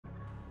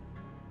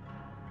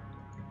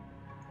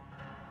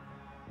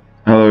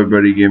Hello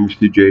everybody, Gamer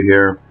CJ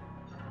here.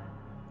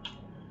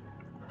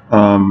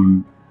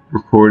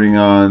 Recording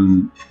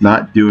on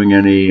not doing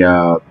any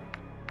of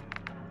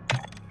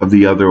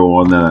the other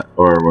one that,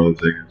 or what was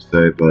I gonna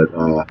say, but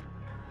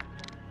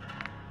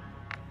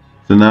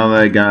so now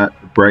that I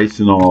got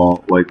Bryson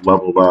all like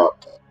leveled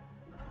up,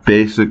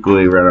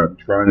 basically what I'm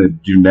trying to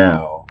do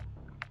now,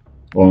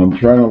 well, I'm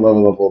trying to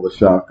level up all the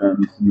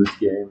shotguns in this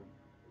game.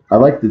 I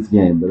like this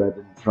game, but I've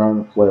been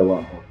trying to play a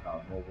lot more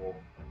COD Mobile.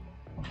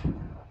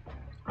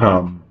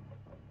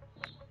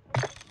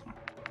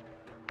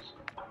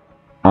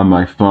 On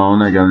my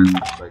phone, I got a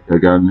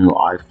new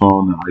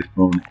iPhone, an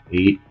iPhone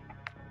 8.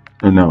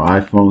 Oh no,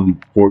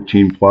 iPhone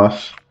 14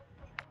 Plus.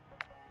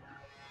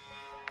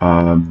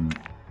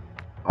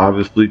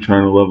 Obviously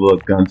trying to level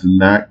up guns in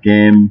that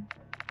game.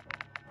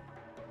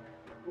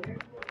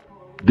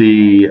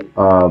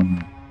 What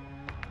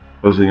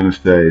was I gonna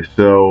say?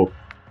 So,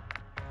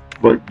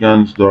 what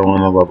guns do I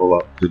want to level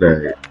up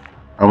today?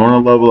 I want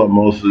to level up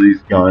most of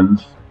these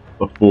guns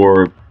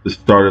before the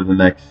start of the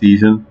next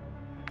season.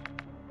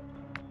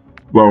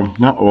 Well,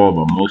 not all of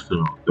them, most of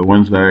them. The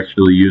ones that I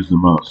actually use the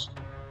most.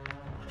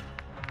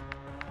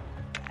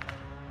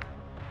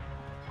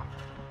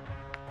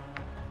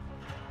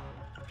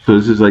 So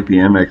this is like the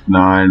MX9.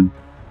 I'm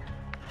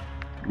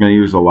gonna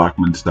use a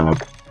Lockman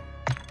stub.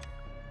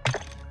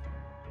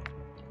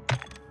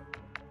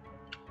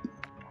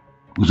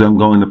 Because I'm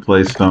going to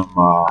play some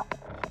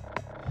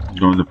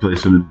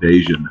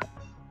Invasion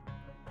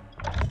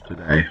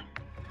today.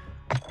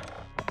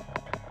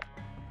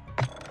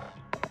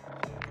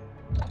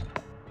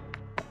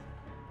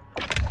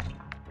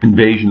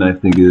 Invasion, I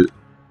think is.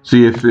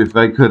 See, if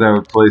I could, I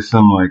would play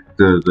some like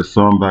the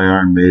song by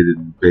Iron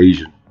Maiden,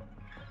 Invasion.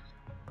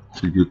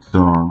 It's a good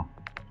song.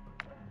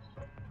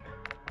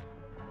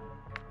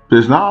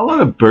 There's not a lot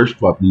of burst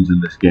weapons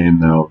in this game,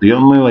 though. The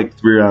only like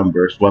 3-round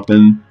burst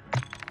weapon.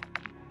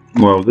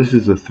 Well, this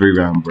is a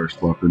 3-round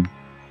burst weapon.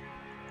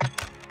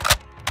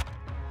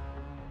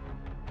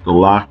 The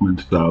Lockman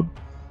stub.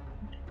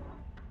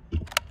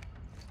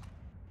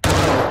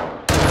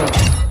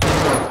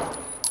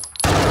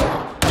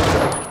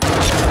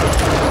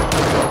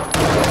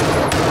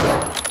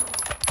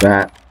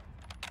 That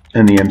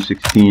and the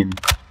M16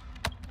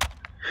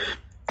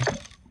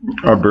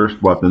 are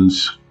burst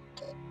weapons.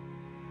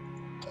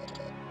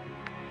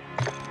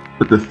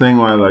 But the thing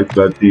I like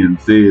about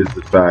DMC is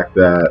the fact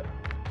that,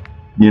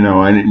 you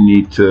know, I didn't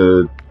need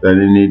to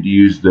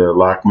use the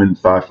Lockman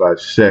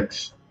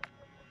 5.56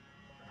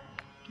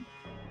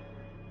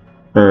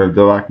 or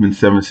the Lockman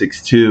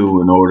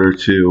 7.62 in order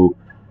to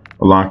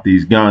unlock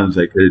these guns.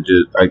 I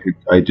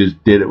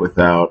just did it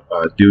without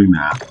doing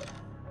that.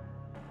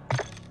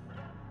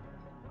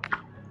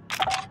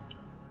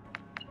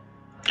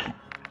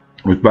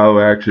 Which, by the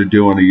way, I actually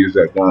do want to use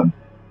that gun.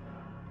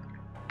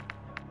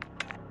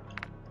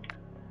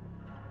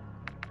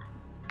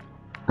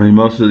 I mean,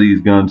 most of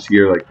these guns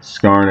here, like the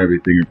SCAR and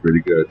everything, are pretty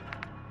good.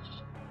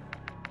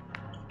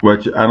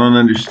 Which I don't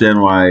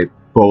understand why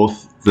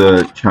both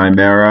the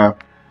Chimera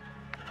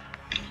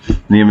and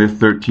the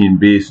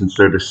x13B, since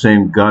they're the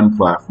same gun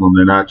platform,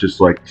 they're not just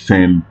like the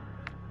same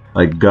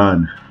like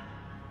gun.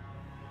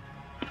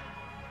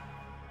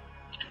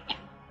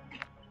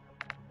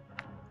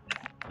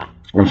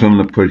 What I'm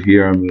going to put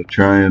here, I'm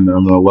going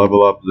to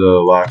level up the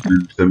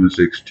Lockman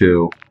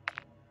 7.62.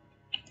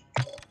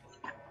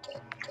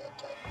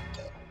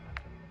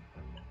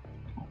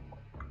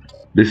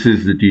 This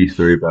is the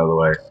D3, by the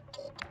way.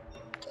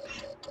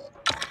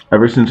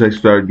 Ever since I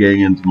started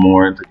getting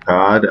more into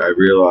COD, I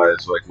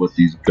realized like what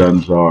these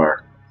guns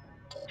are.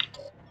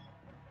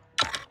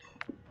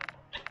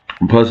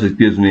 And plus it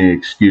gives me an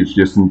excuse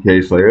just in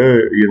case, like,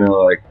 you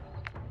know, like,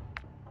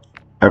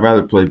 I'd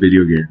rather play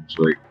video games,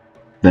 like,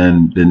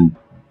 than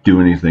do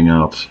anything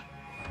else.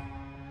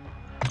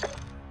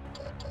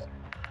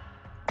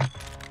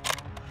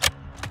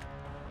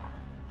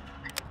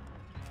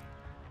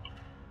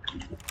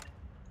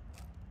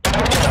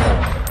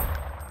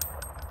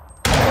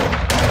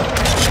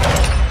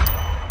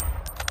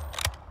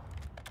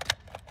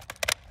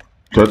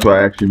 So that's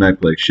why I actually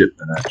might play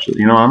Shipman, actually.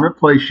 You know, I'm going to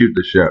play Shoot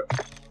the Ship.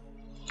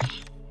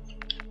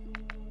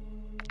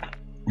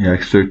 Yeah,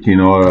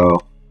 x13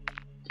 auto.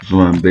 This is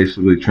what I'm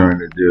basically trying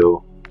to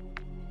do.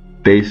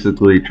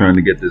 Basically trying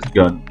to get this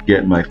gun,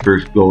 get my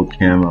first gold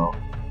camo.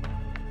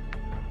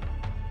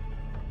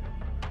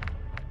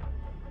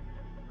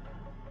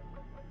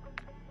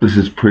 This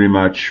is pretty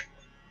much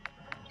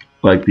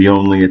like the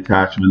only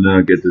attachment, then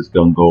I'll get this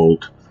gun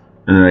gold.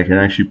 And then I can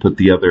actually put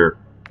the other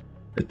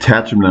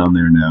attachment on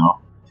there now.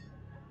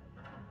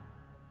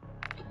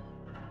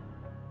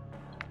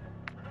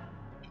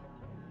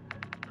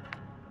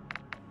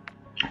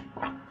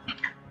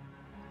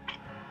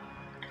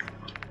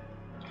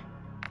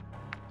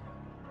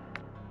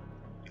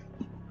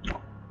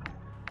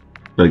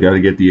 I got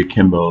to get the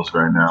akimbos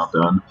right now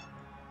done.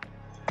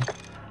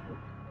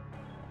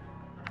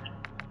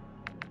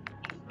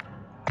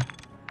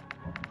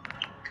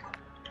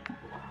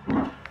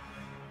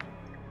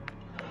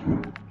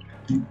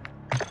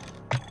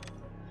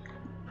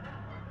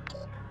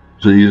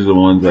 So these are the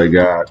ones I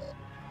got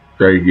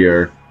right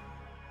here.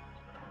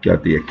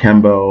 Got the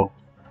akimbo.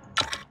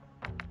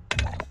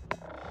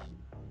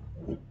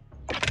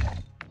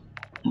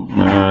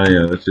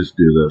 Yeah, let's just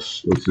do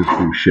this. Let's just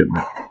do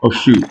shipment. Oh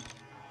shoot.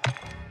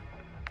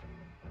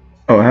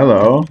 Oh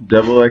hello,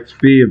 Devil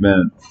XP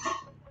event.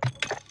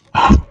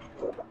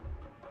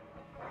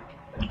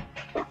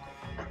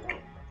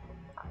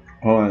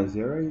 Hold on, is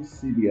there a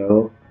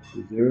CBO?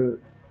 Is there?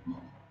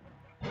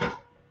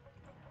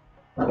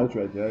 That's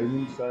right. Did I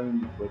even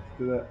sign Twitch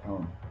to that?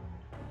 Oh,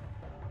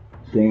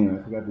 dang it!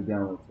 I forgot to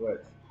download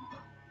Twitch.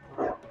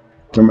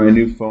 For my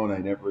new phone, I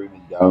never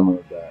even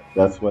download that.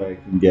 That's why I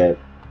can get.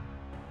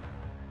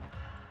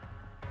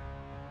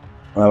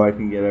 Oh, I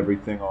can get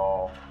everything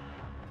all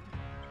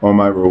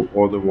my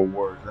all the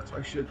rewards. That's what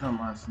I should have done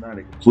last night.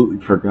 I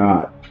completely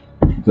forgot.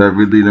 I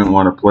really didn't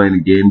want to play any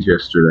games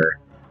yesterday.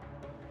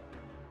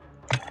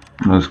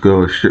 Let's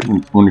go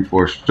shipment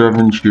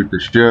 24/7. Shoot the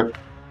ship.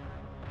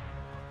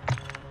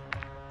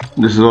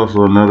 This is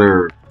also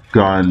another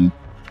gun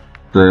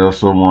that I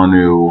also want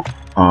to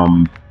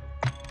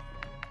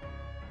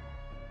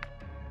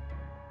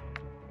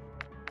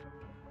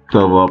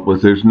level up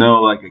with. There's no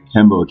like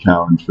akimbo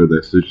challenge for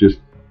this. There's just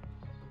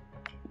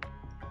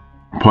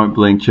point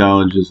blank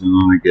challenges, and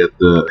then I get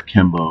the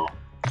akimbo.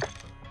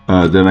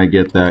 Then I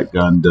get that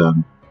gun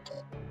done.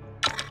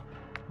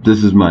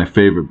 This is my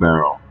favorite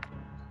barrel,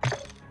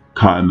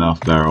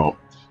 cottonmouth barrel.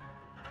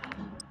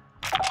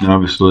 And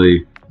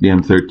obviously the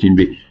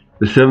M13B,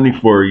 the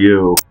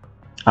 74U.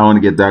 I want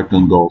to get that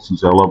gun gold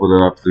since I leveled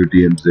it up through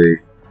DMZ.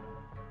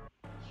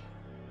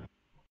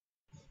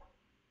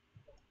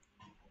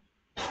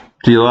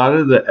 See, a lot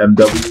of the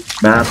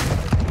MW maps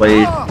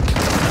played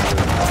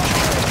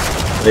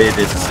in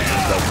MW.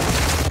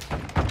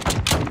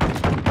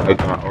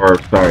 Or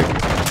sorry.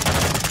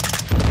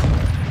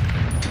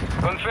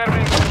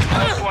 Confirming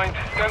hard point.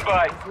 Stand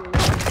by.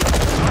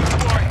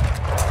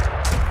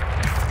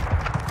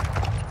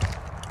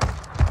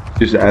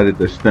 Just added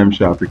the stem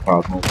shot to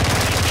Cosmo.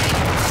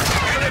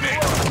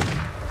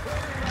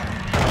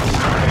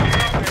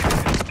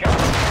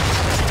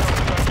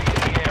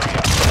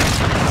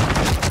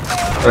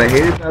 What I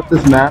hate about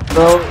this map,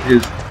 though,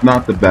 is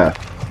not the best.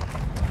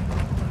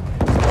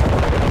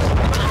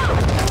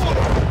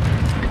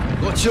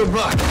 What's your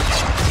back?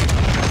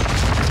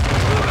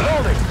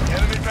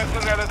 Enemy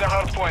personnel at the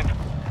hard point.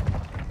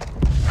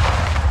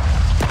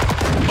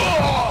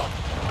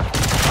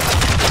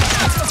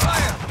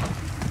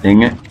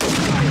 Dang it.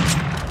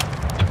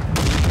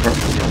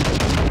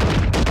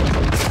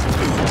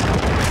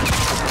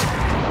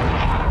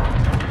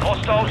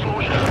 Hostile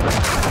solution.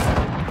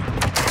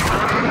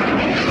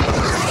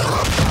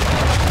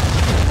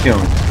 You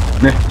know,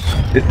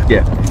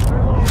 yeah.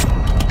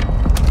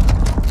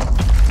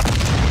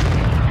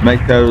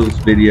 Might title this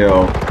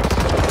video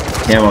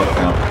camo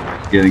count.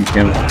 Getting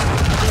camo.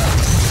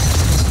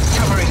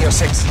 Covering your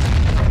six.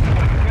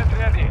 Get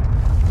ready.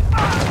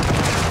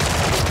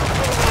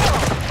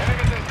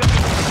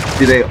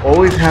 See, there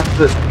always has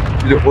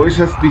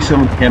to be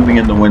someone camping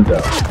in the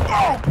window.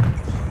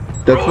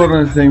 That's one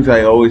of the things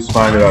I always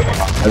find about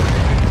cars,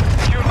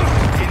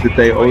 that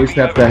they always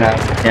have to have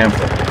a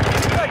camper.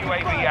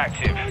 UAV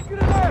active.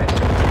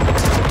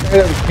 I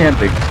was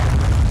camping.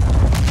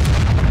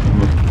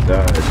 Almost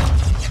died.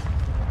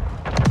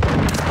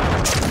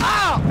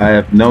 I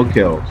have no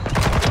kills.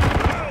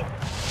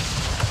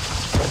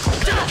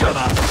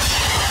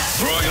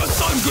 Throw your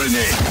stun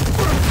grenade.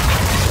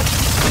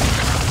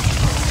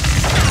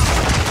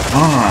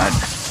 God.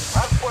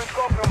 Hard point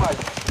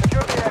compromised.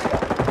 Secure the area.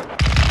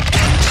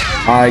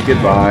 Hi,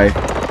 goodbye.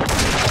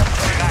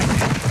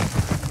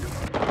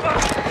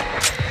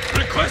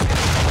 Request.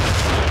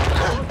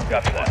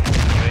 Copy that.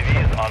 UAV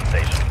is on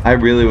station. I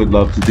really would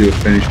love to do a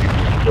finishing,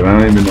 but I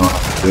don't even know how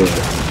to do it.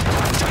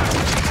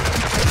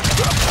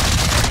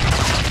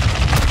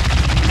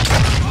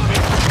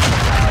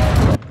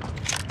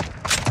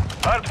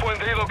 Hard point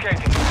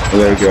relocating. Oh,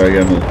 there we go, I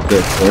got an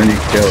assist. I don't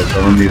need kills, I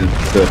don't need an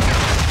assist.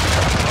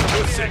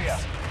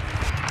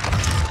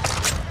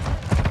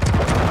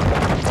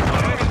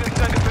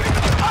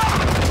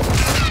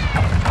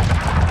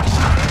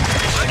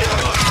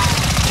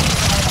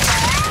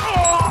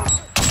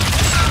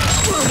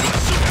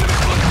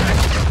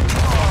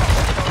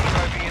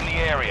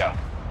 Area.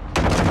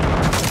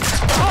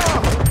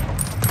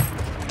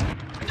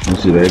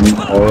 Let's see, they even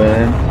all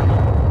in.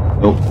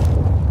 Nope.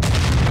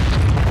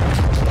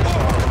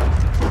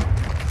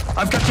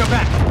 I've got your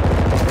back.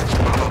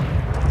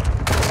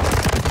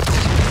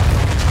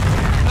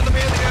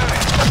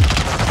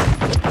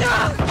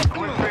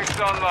 Quick fix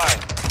online.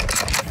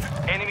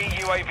 Enemy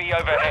UAV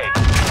overhead.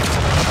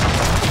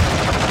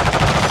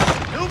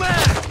 New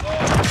man.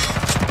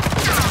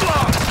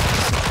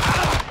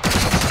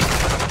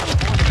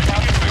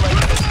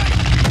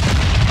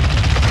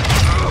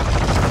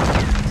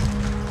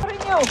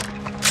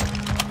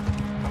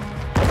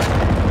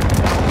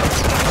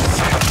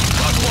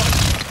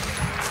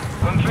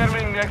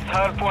 Confirming next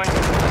hard point.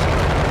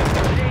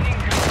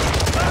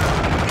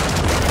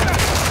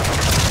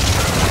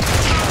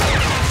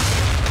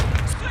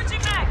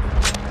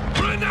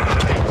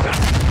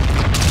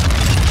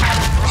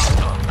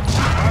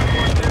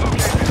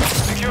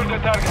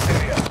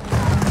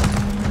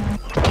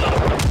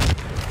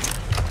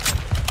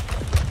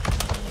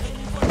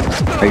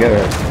 I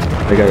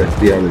gotta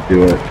see how to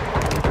do it.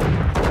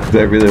 Cause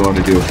I really want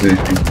to do a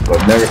finishing,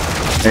 but I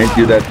didn't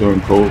do that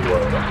during Cold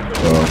War,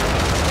 so.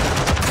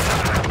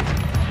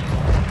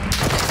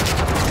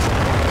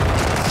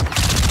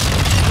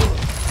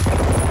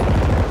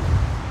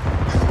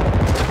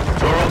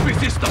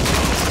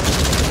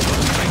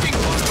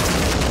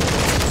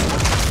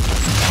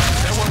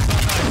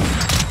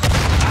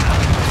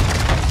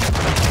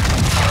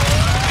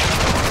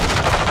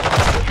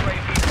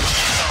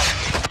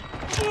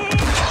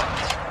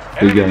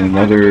 We got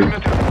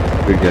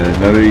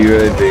another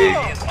UAV.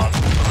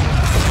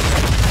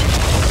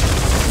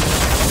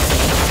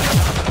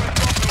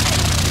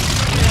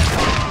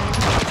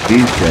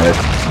 These guys.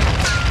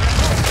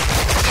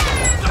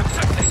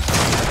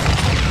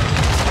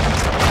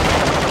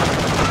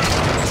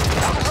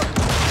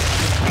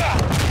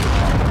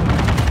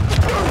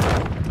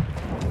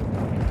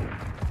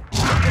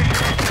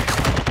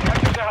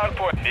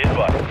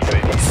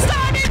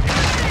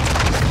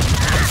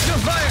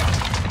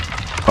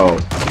 Oh.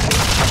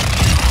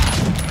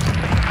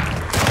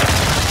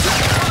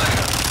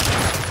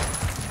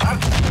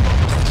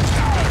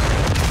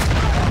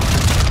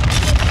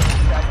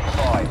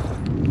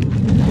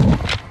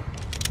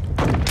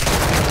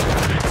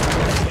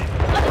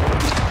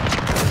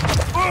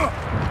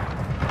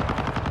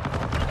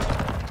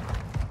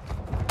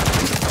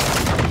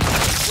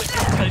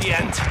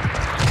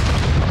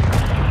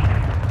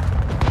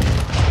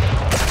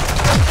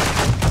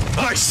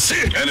 I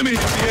see an enemy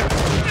here.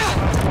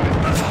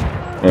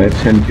 I have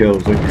 10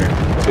 kills, okay.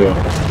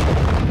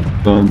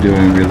 So I'm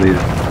doing really.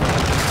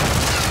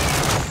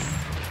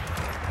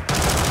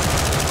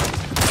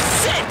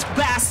 Sit,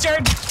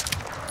 bastard!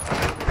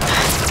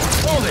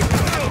 Hold it.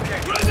 Okay.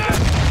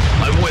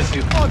 I'm with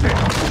you. Okay.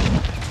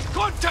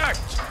 Contact.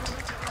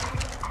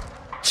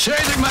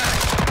 Changing mag.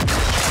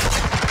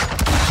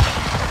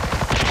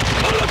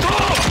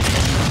 Molotov!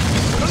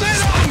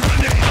 Grenade on!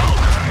 Grenade out!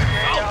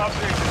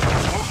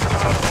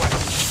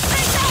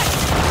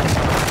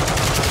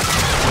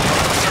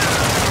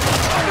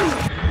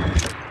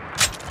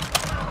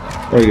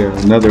 Oh, we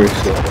got another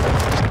set.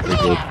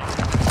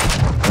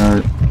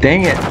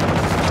 Dang it!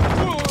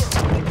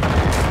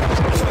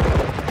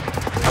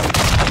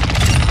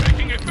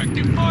 Making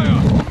effective fire.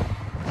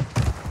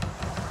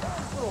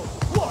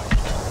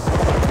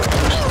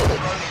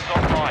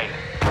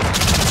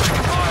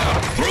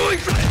 Throwing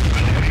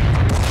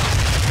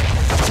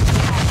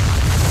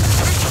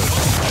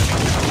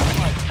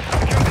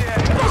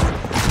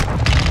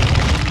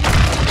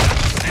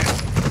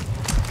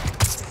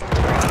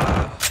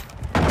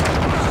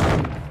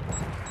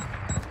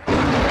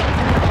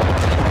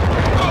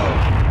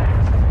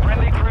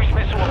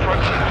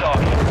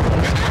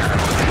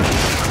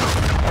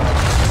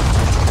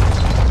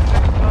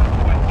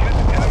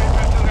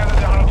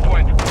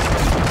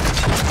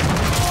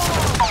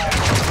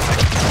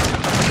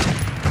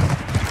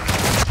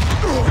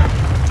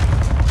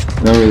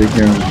Not really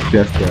caring what the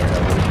chest there. I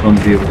just want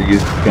to be able to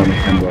use this gun to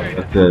handle it.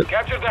 That's it. Yeah,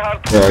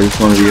 I just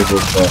want to be able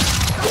to.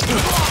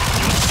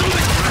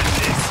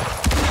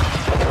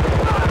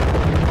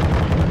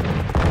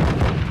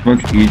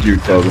 Much easier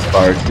to tell the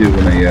fire too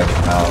when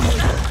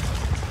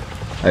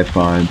I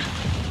find.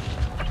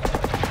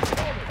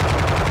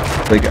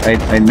 Like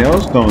I know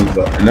someone's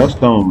up. I know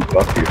someone was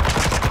up here.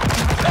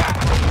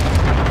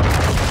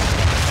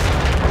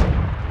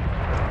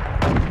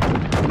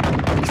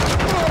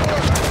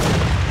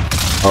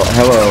 Oh,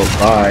 hello,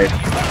 bye.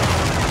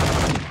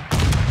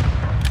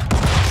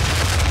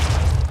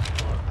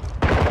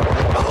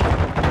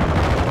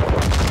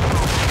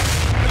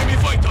 enemy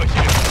fighter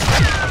here.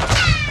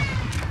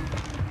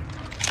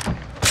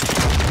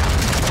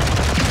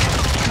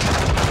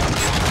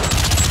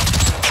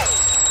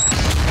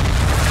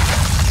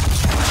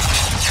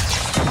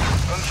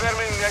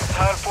 Confirming next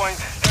hard point.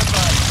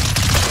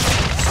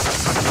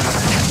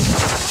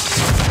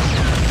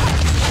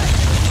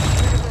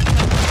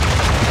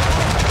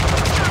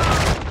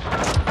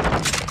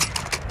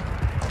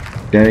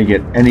 Didn't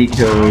get any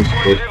kills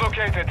with.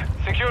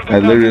 I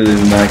literally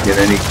did not get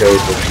any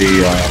kills with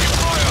the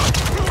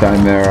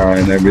Chimera,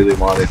 and I really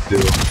wanted to.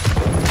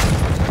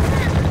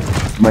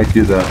 Might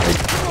do that, like,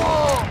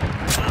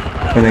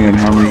 depending on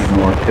how many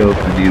more kills I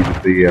need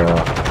with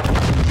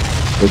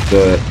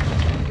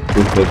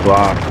the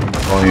Glock. I'm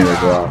calling it a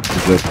Glock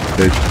because that's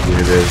basically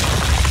it is.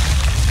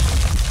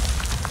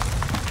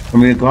 I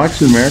mean, a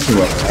Glock's an American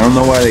weapon. I don't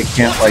know why they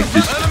can't like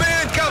just.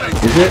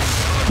 Is it?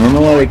 I don't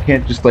know why they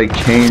can't just like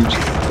change.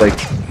 Like,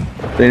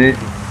 they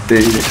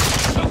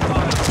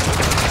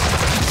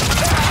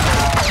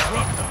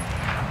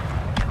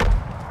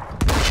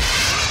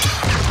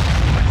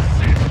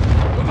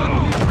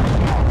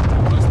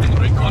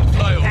Recon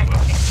flyover.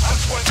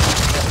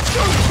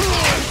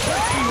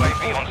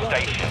 UAV on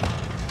station.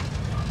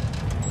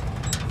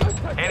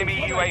 Enemy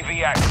UAV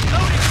active.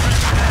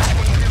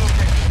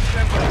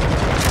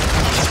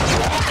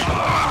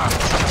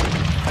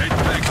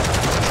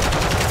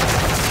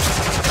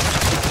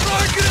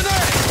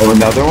 Oh,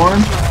 another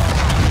one?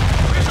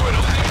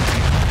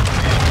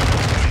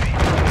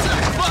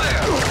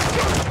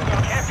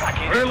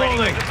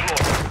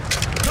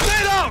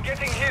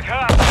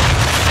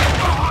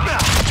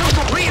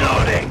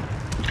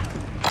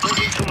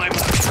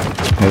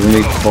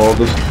 call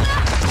this.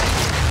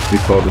 We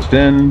call this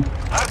in.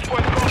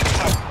 Hardpoint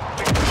contact.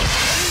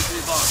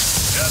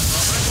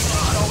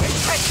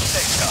 X13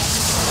 sector.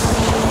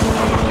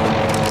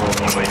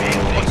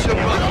 What's your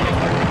plan?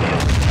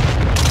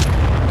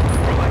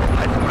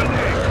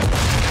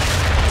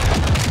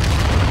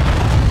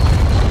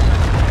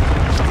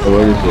 Oh,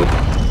 what is it?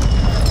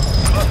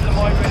 Cluster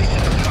mine ready to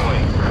deploy.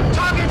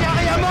 Target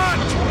area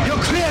marked!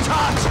 You're cleared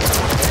hot!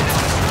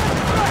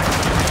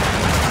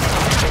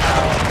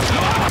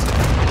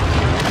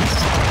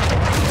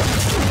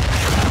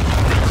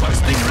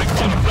 Requesting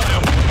recon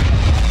flyover.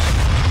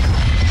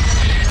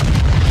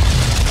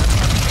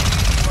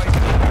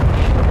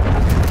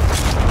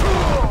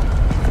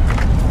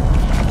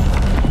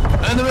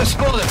 Enemy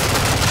spotted!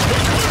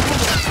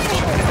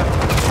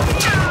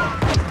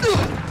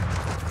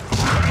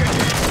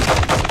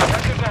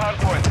 Capture the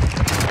hardpoint.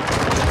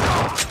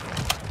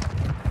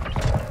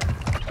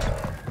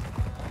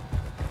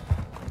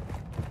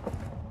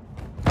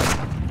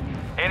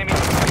 Enemy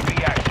UAV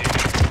active.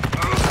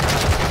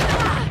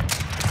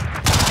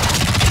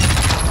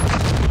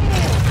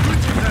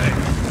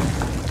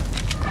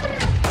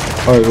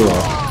 Alright, we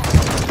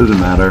lost. Doesn't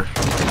matter.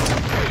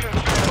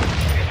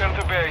 Return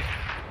to base.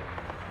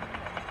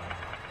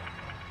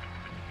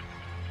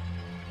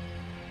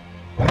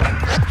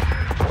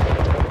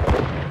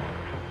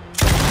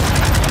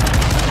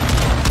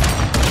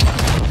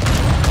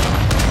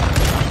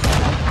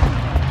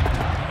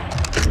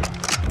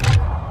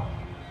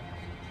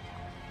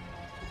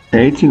 At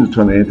 18 to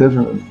 20, it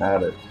doesn't really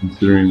matter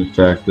considering the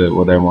fact that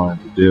what I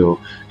wanted to do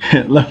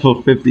at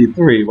level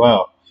 53.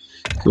 Wow,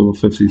 it's level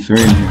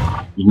 53 in here.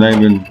 There's not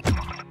even.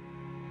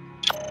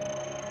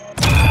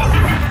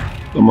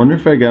 I wonder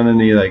if I got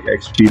any like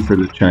XP for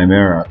the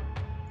Chimera.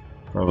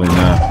 Probably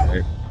not.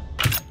 Right?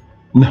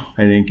 No,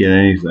 I didn't get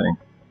anything.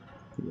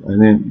 I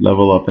didn't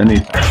level up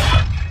anything.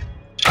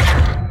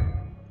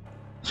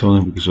 It's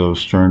only because I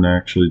was trying to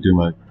actually do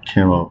my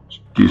camo,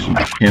 do some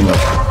camo.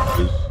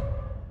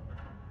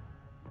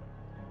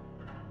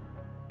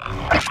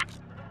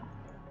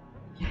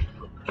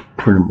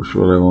 Pretty much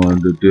what I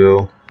wanted to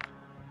do.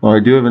 Well, I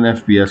do have an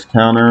FPS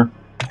counter,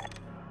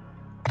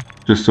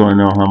 just so I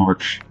know how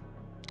much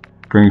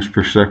frames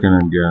per second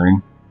I'm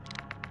getting.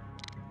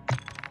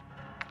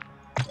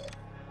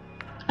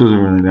 Doesn't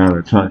really matter,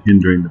 it's not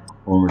hindering the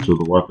performance of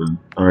the weapon.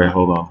 Alright,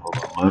 hold on.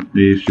 Let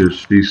me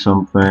just see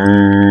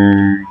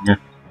something.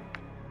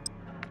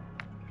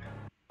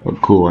 Oh,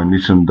 cool, I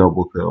need some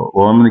double kill.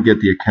 Well, I'm gonna get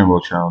the akimbo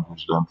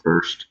challenges done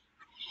first.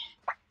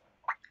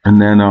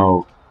 And then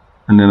I'll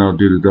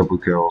do the double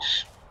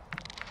kills.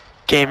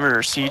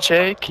 Gamer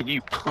CJ, can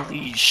you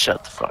please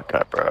shut the fuck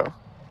up, bro?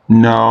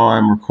 No,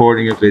 I'm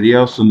recording a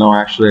video, so no,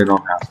 actually I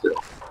don't have to.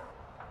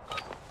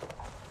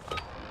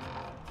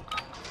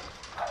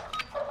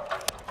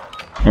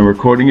 I'm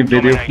recording a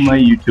video for my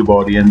YouTube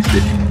audience.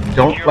 If you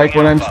don't like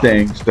what I'm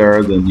saying,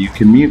 sir, then you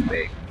can mute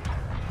me.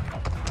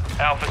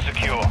 Alpha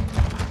secure.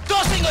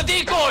 Tossing a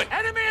decoy!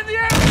 Enemy in the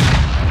air!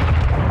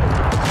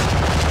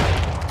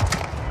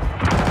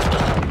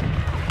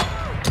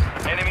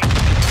 Enemy.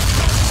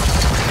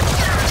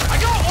 I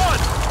got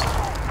one!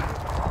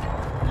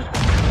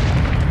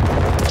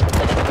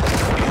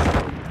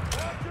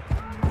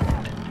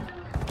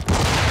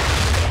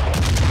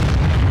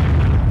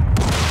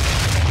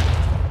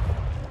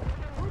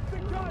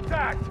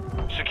 Contact.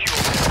 Secure.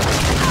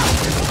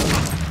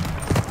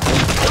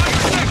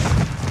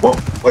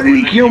 What did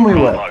he kill me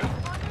with?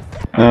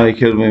 Oh, he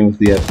killed me with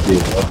the SD.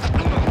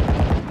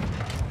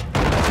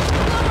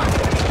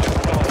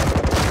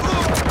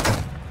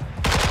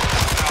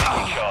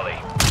 Charlie.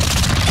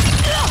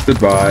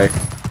 Goodbye.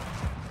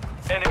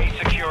 Enemy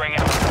securing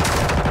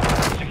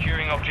Alpha.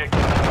 Securing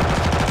objective.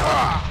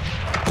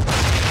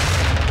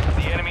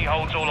 The enemy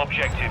holds all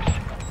objectives.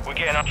 We're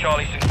getting up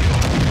Charlie secure.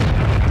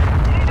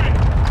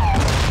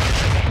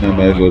 I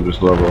might as well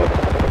just level up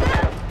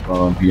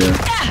while I'm here.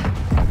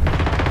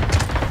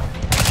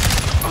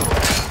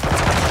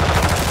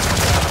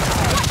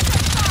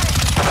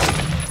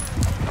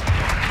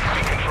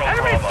 We control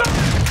Bravo.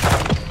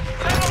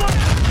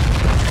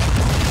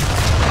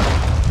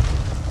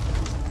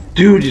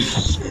 Dude, you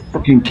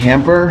fucking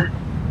camper.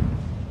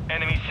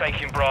 Enemy's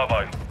taking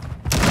Bravo.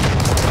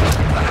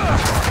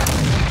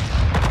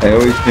 I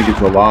always think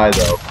it's a lie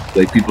though.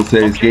 Like people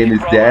say this game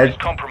is dead.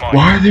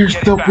 Why are there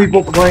still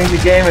people playing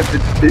the game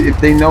if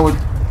they know it's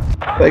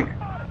like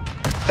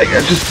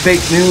that's just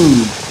fake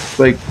news.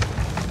 Like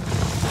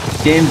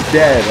game's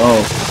dead.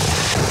 Oh,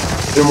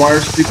 then why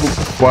are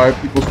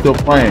people still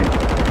playing?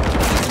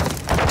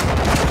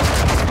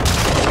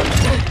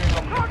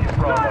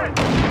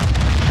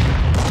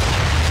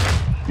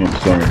 I'm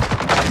sorry.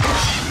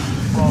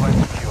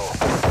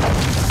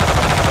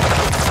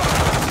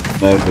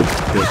 Bravo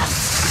secure.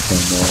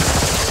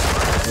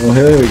 Oh,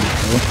 here we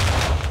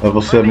go.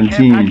 Level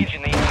 17. Package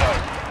in the info.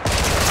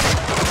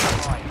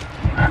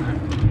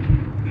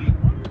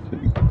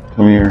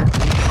 Come here.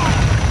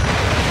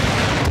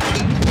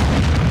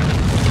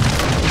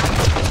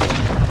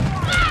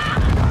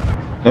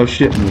 Oh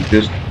shit,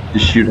 just the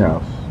shoot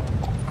house.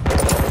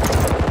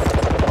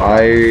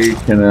 Why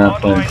can I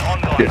not play?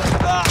 Hardline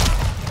online.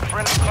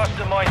 Friendly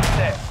cluster mine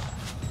set.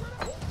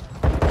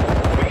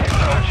 We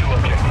control 2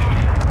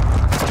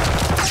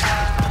 objectives.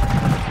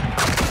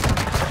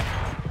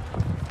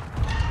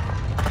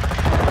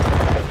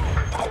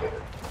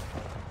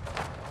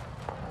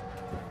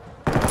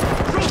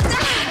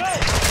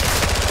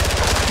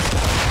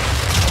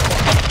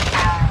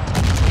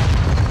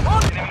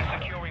 Enemy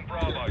securing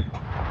Bravo.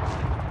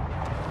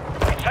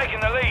 We're taking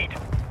the lead.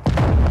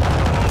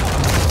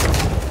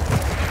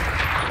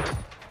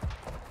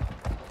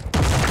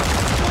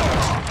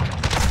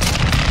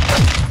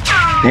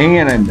 Dang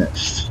it, I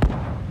missed.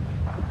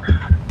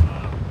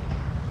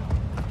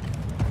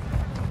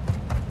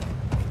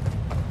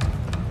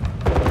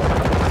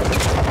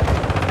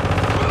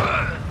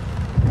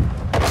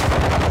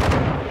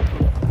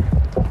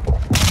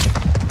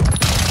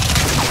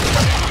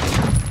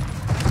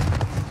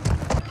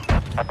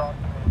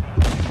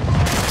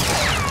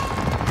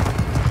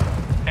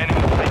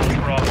 Enemy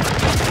taking Bravo.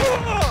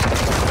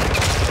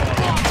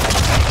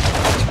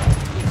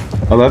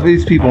 I love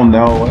these people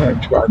know what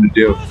I'm trying to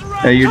do.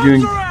 Hey, you're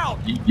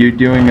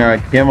doing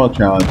camo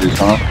challenges,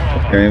 huh?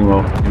 Okay,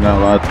 well, you're not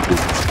allowed to do. In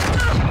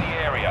the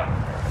area.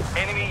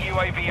 Enemy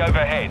UAV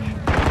overhead.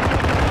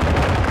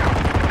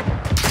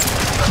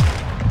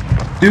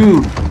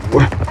 Dude,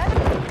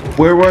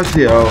 where was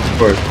he? Oh, of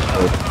course.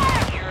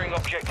 Securing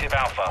objective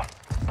Alpha.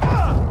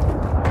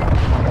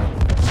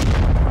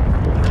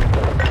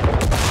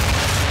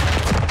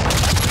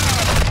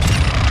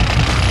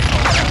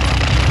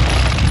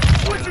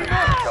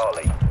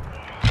 Charlie.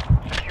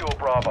 Secure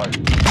Bravo.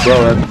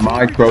 Bro, that's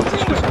my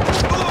crowfish.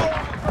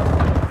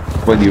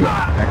 What are you, a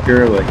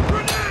hacker? Like,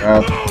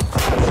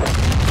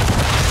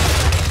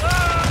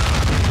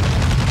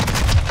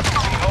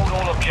 Hold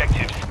all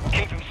objectives.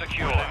 Keep them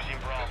secure. Losing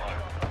Bravo.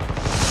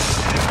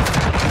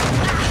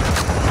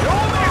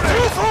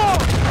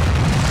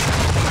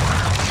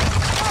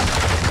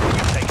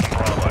 Taking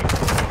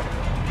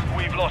Bravo.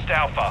 We've lost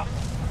Alpha.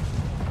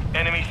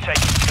 Enemies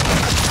taking.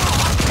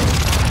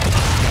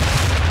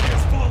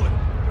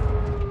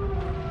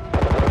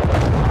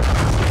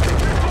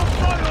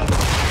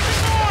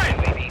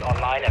 UAV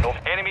online and off.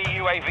 Enemy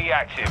UAV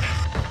active.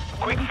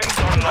 Quick fix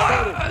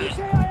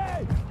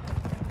online.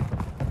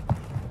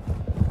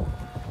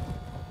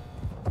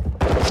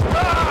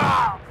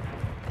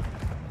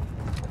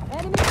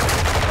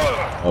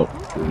 oh,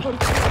 there's-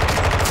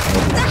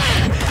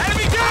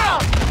 Enemy down!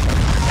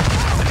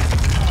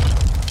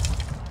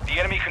 The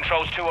enemy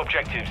controls 2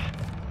 objectives.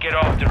 Get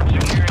after them.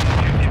 Securing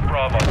objective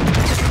Bravo.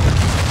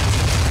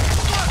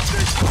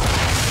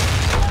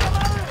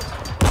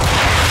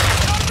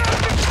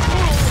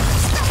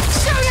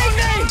 Shooting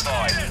me!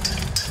 5.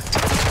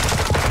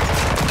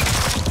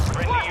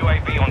 Friendly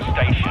UAV on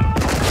station.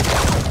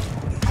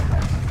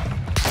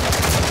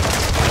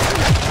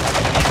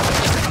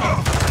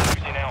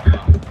 Losing Alpha.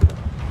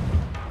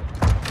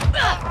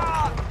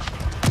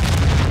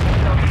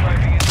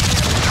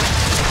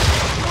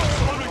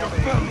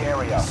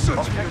 Area.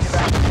 Objective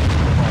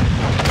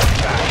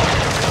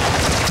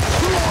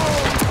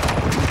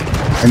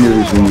I knew he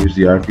was going to use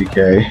the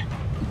RPK.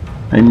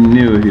 I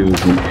knew he was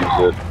going to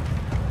use it.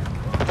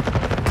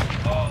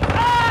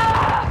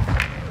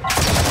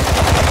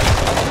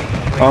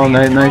 Oh,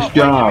 nice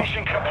job.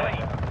 mission complete.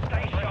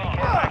 Stay sharp.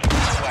 Get back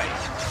away.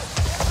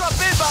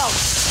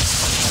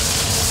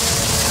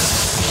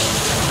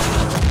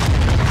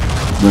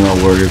 Then I'll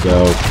worry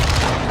about.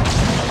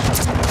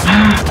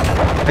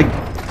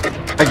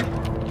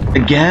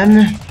 Again?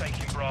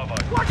 Taking Bravo.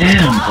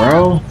 Damn,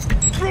 bro.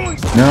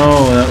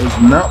 No, that was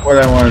not what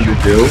I wanted to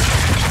do.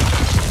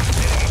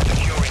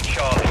 Securing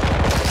Charlie.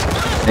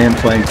 I am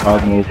playing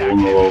COD Mobile in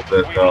a little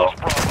bit We though. lost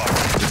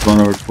Bravo. Just want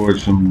to record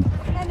some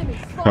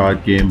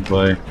COD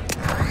gameplay.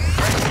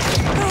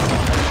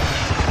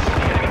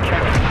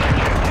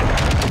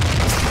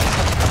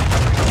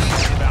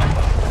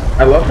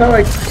 I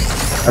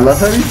love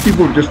how these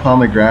people are just on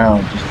the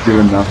ground, just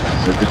doing nothing.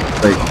 They're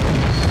just like,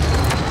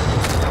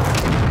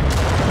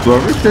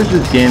 whoever says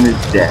this game is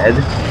dead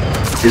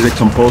is a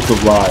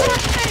compulsive liar.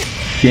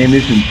 Game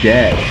isn't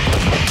dead.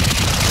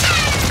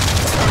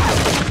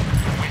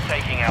 We're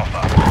taking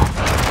Alpha.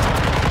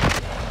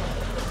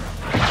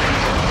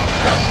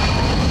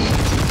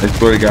 I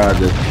swear to God,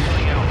 this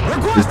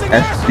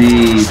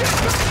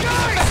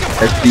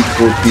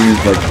SD14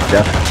 is like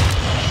death.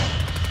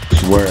 I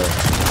swear.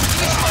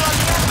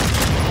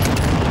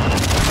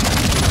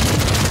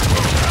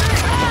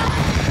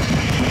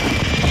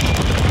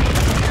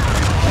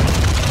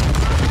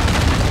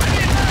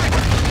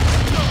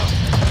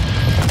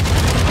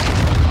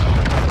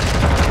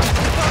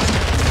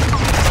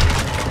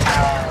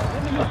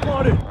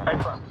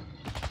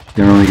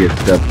 Can only get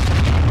steps.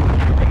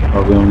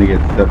 Probably only get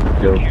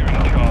 7 kills.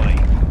 Securing Charlie.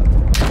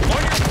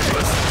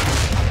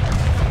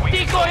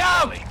 Decoy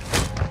out!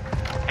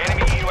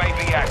 Enemy UAV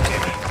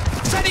active.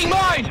 Setting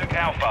mine! Took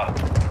Alpha.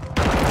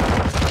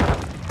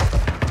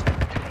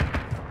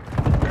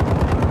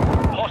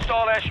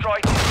 Hostile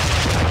airstrike.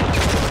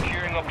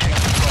 Securing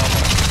objective Bravo.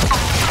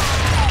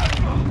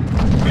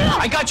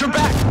 I got your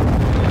back!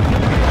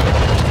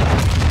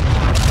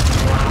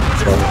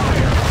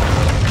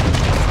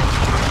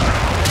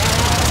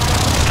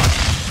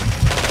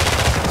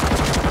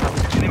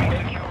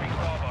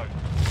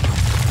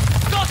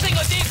 Tossing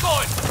a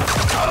decoy!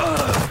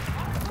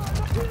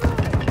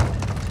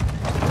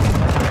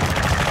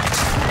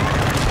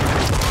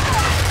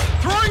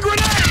 Throwing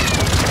grenade!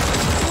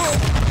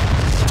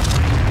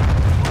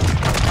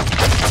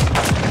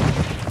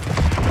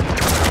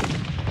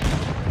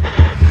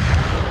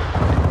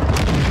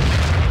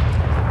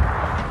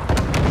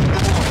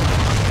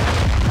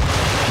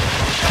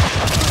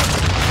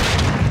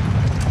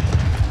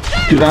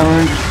 Dude, I don't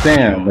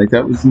understand. Like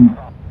that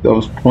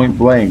was point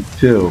blank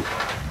too.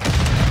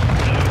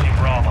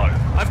 Bravo.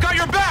 I've got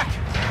your back!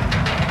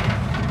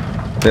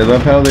 I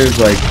love how there's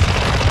like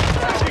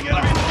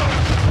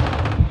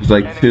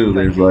two.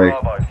 There's like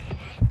Bravo.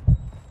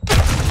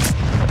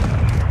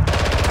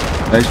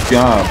 nice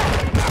job.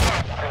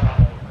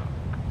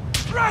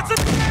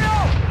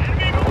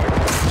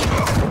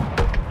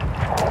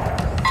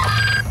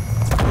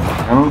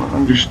 I don't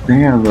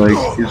understand. Like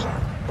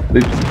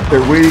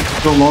they're waiting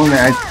so long to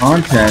add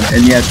content,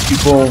 and yet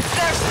people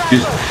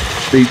just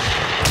they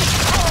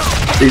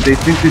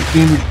think this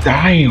game is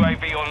dying.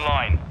 UAV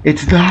online.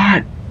 It's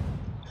not.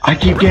 I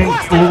keep getting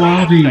full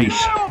lobbies.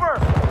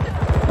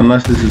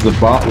 Unless this is a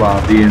bot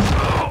lobby. And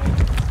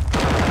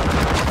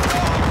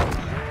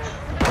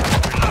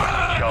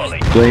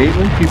Charlie. so I hate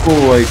when people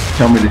like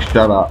tell me to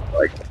shut up.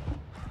 Like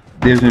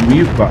there's a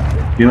mute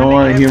button. If you don't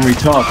want to hear me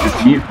talk,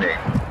 just mute me.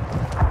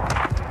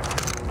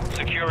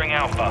 Securing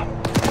Alpha.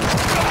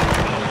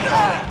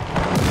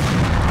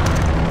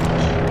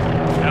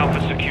 Alpha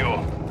secure.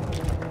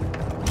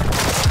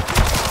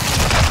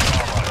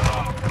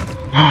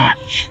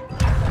 Gosh.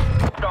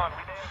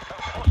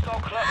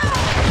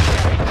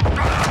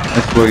 I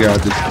swear to God,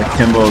 this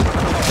Akimbo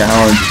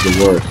challenge is the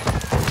worst.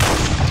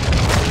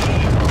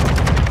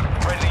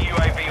 Friendly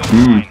UAV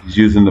online. He's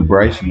using the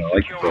Bryson. I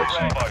like the Securing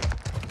Bryson. Bravo.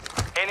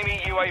 Enemy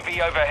UAV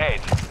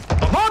overhead.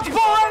 Multiple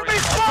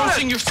enemies spotted!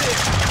 Approaching your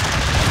safe!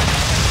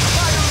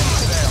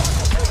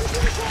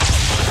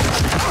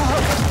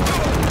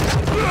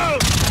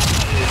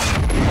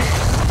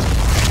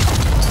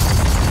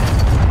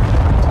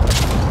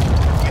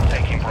 We're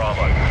taking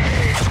Bravo.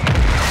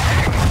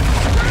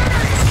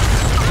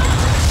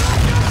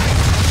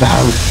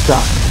 That was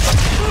stuck.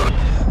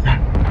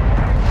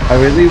 I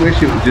really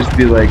wish it would just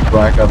be like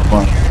Black Ops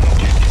 1.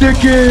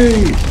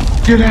 Sticky!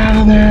 Get out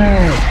of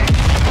there!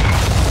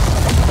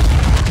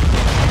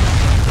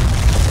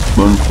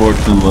 But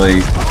unfortunately,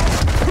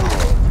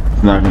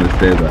 it's not going to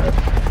say that.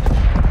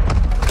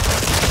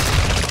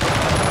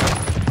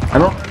 I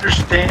don't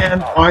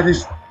understand why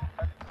this...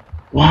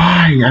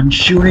 Why? I'm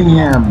shooting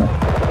him!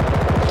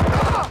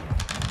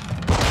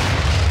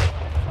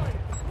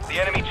 The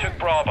enemy took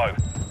Bravo.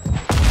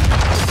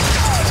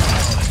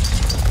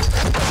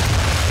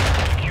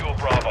 Secure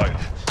Bravo.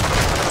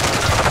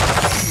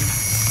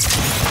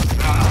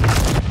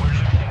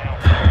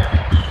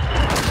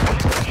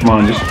 Come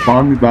on, just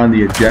spawn me behind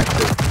the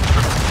objective.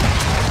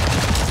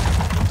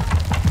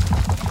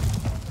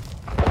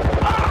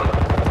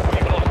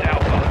 We've lost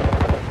Alpha.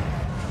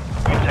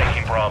 We're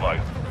taking Bravo.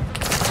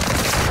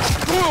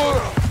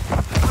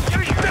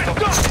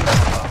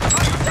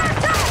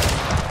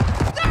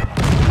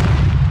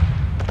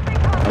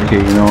 Okay,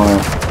 you know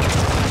what?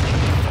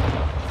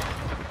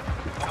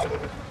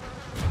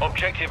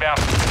 Objective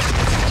Alpha.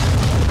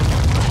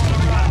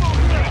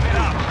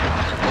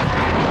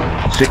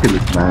 Sick of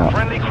this map.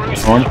 Friendly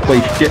cruise. I want to play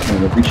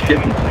Shipman. If we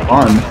Shipman's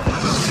fun.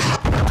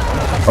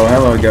 Oh,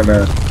 hello, I got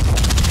a...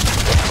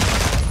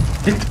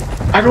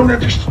 I don't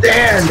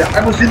understand!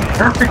 I was in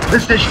perfect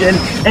position,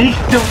 and he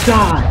still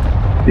died!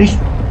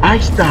 I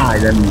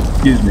died, I mean,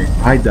 excuse me.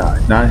 I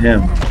died, not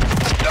him.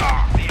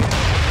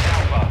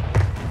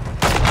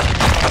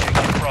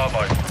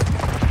 Bravo.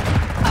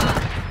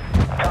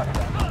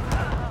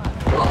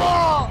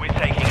 We're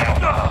taking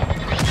Alpha.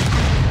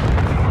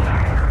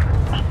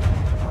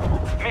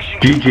 Mission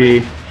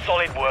GG.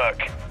 solid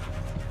work.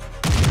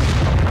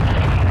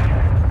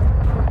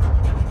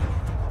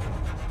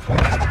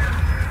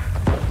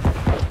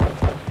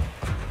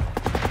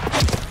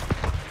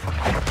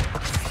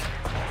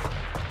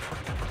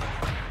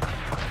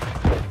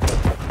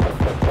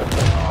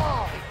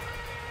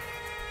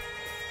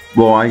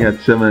 Well, I got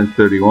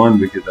 731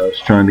 because I was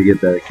trying to get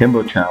that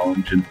Akimbo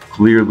challenge, and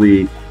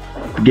clearly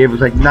the game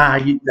was like, nah,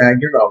 you're not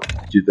going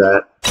to do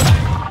that.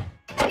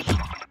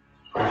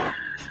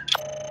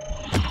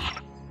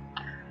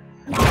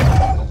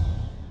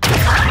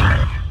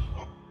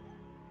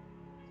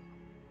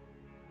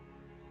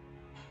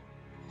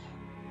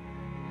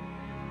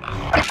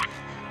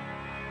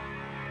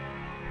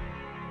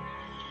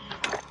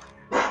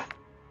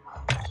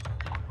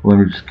 Let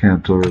me just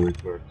cancel really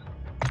quick.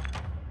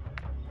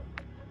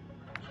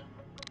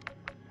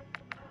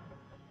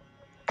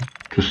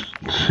 Just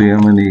see how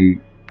many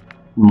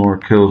more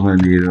kills I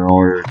need in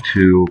order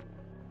to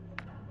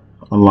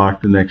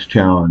unlock the next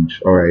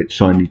challenge. Alright,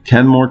 so I need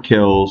 10 more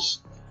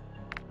kills,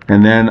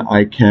 and then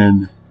I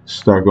can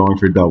start going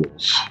for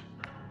doubles.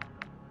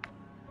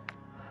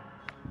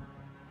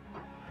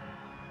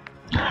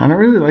 I don't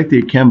really like the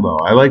akimbo.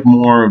 I like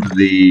more of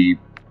the.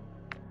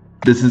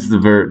 This is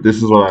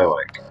what I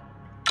like.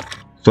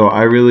 So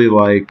I really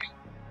like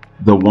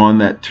the one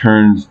that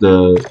turns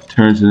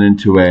it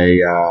into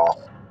a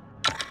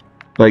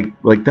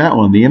like that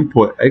one, the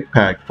input egg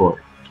pack point.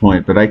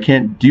 But I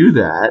can't do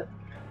that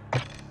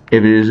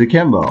if it is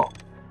akimbo.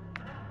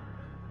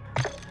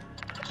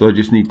 So I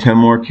just need 10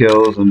 more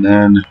kills, and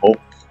then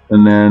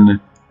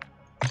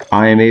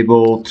I am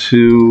able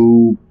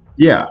to,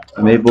 yeah,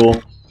 I'm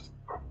able.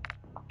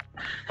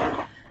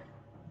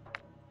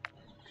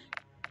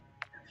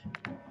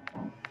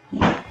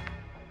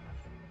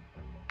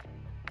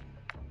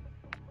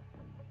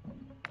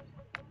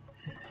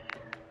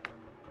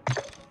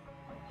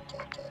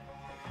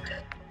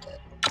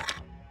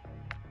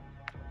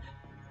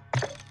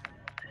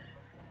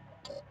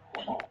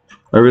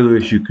 I really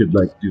wish you could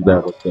like do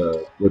that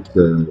with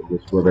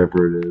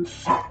whatever it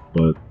is,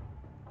 but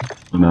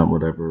not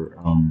whatever.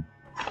 All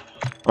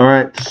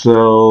right,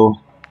 so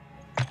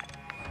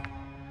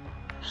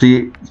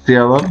see,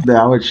 I love that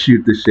I would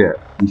shoot the ship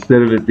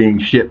instead of it being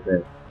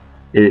shipment.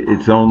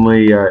 It's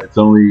only whatever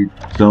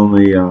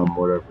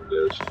it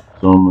is.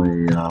 It's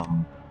only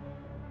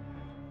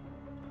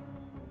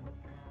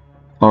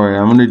All right,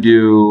 I'm gonna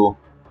do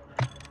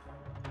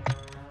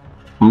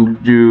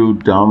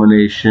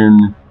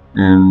domination.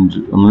 And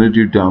I'm going to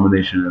do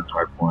domination at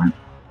hard point.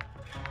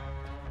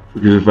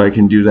 Because if I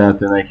can do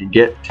that, then I can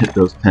get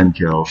those 10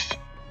 kills.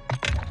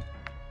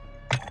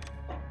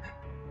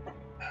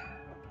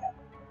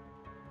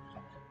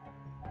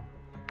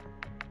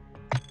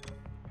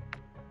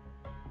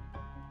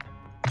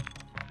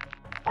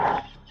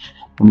 I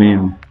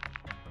mean,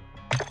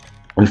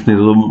 I just need a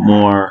little bit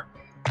more.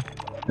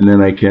 And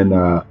then I can...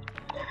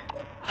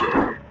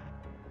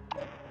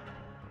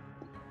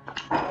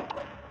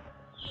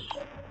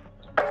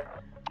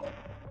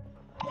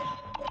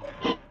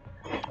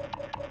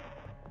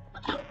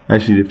 I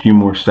just need a few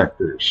more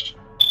sectors.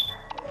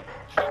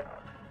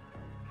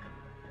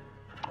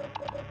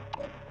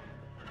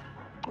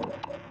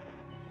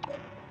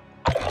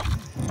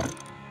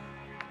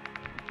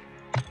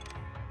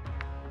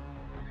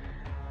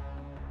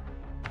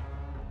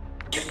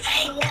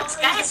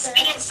 Guys,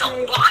 being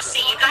so bossy,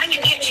 you gotta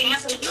give me a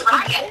chance to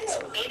try it.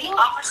 So maybe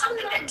offer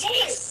something that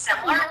tastes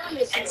similar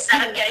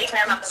instead of getting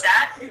them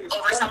upset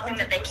over something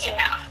that they can't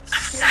have.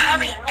 I'm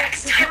sorry,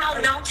 next time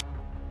I'll know.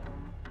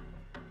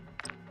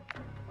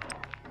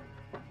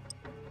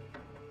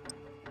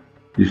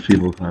 These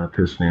people kind of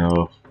piss me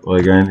off.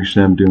 Like, I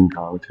understand doing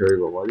commentary,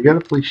 but why do you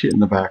gotta play shit in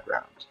the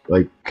background?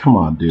 Like, come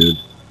on, dude.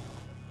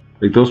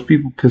 Like, those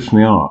people piss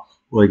me off.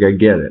 Like, I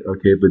get it,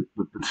 okay, but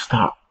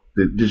stop.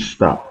 Just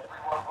stop.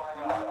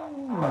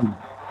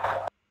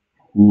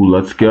 Ooh,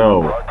 let's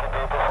go.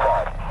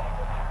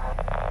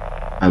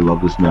 I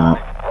love this map.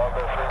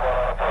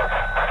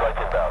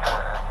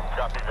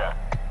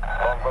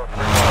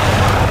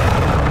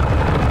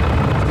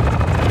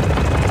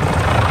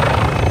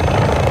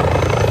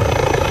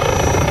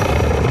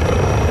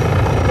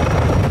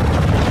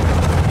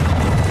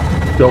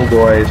 Go,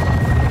 boys.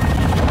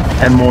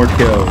 10 more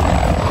kills.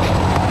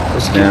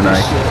 And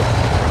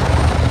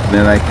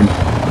then I can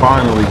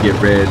finally get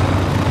rid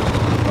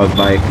of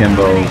my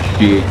akimbo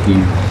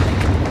G18.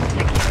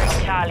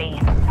 Securing Charlie.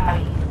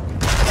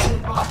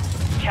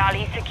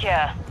 Charlie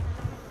secure.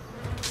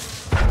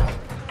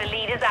 The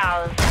lead is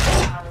ours.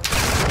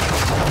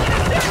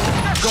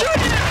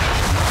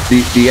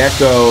 The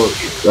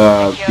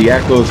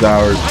echo is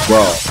ours as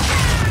well.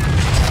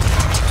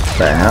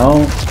 The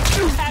hell?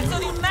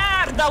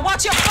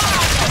 Watch your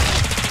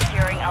fire!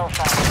 Securing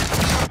Alpha.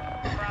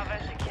 Bravo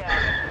secure.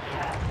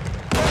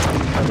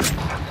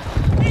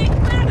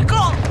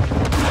 Medical!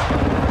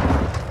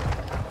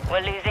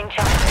 We're losing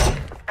Charlie.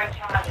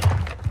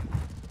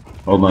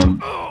 Hold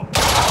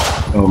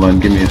on,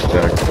 give me a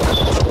sec.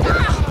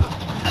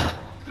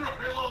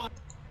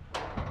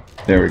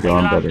 There we go,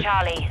 I'm Lost better.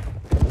 Charlie.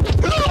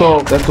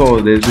 So that's all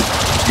it is.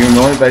 If you're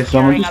annoyed by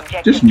someone,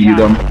 just mute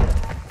them.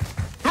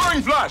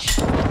 Throwing flash!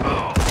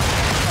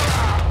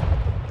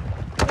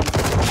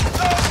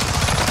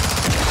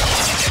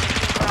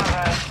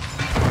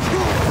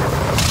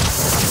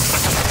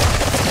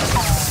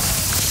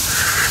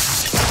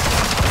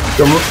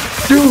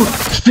 Dude,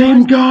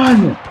 same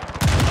gun!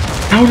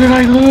 How did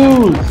I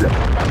lose?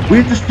 We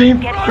had the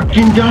same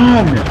freaking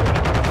gun!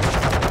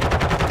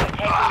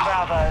 Taking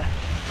Bravo.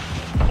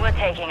 We're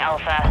taking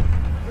Alpha.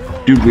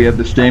 Dude, we had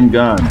the same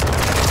gun.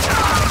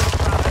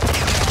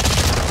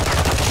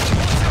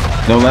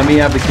 No, let me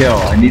have the kill.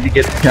 I need to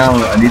get the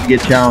challenge. I need to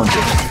get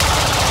challenges.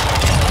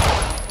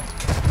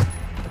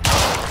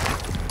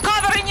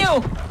 Covering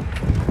you!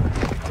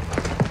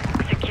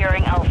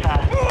 Securing Alpha.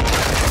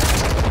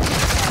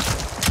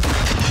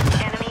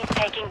 Enemies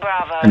taking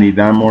Bravo. I need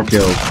 9 more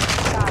kills.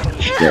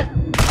 Shit. We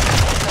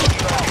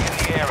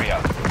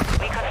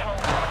control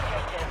the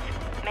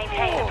objectives.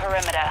 Maintain the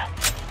perimeter.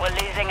 We're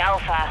losing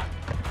Alpha.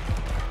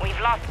 We've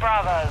lost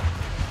Bravo.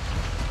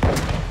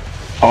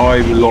 I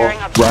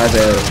lost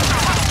brother.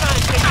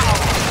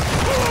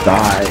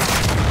 Die.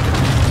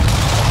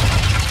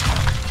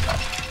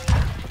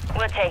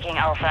 We're taking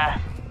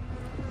Alpha.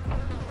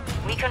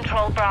 We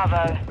control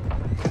Bravo.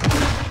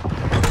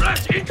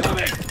 Threat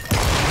incoming!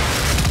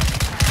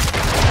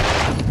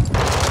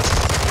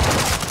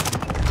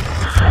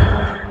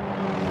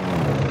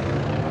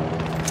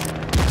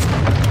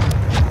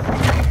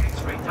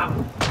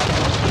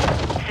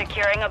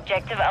 Securing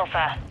objective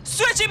Alpha.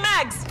 Switching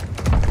mags!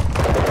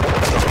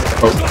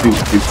 Oh, shoot.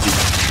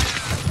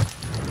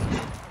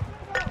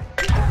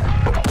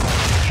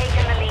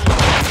 Taking the lead.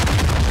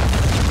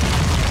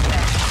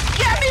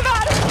 Get me,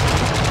 man!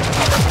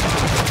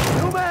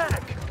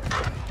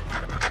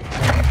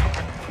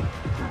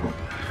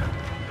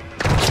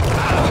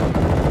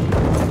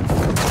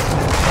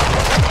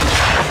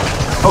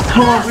 Oh,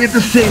 come on, we have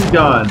the same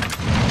gun.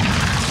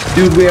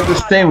 Dude, we have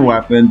the same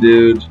weapon,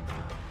 dude.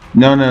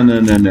 No.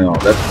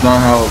 That's not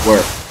how it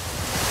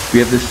works. We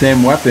have the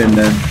same weapon,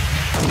 then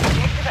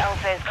Objective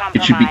Alpha is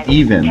it should be compromised.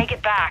 even. Take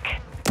it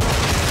back.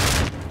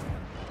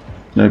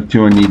 I have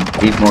 2, I need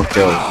 8 more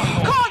kills.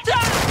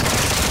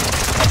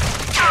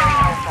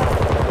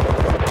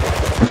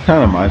 It's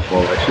kind of my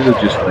fault. I should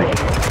have just, like,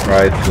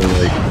 tried to,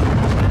 like...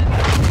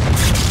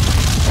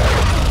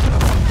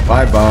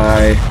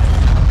 Bye-bye.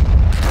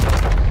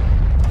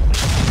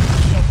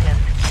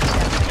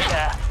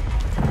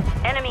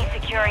 Enemy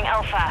securing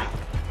Alpha.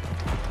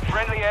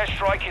 Friendly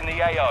airstrike in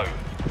the AO.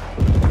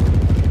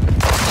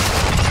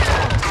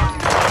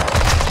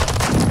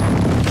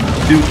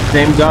 Dude,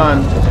 same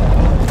gun.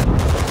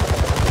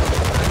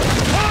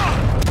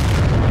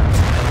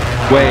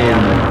 Wait a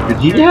minute.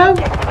 Did he have?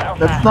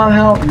 That's not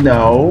how.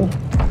 No.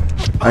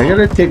 I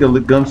gotta take a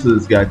glimpse of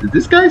this guy. Did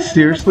this guy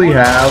seriously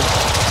have?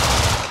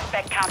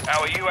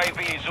 Our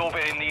UAV is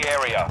orbiting the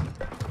area.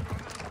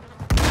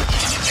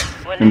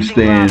 I'm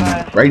staying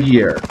right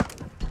here.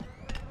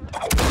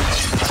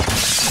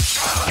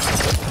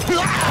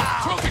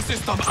 Trophy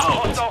system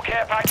out! Hostile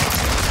care package.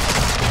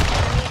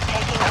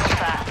 Taking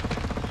Alpha.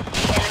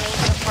 Enemies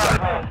with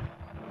Bravo.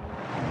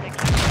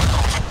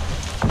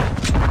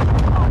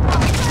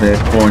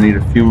 Therefore, I need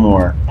a few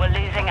more. We're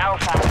losing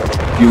Alpha.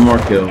 A few more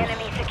kills.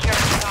 Enemy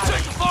securing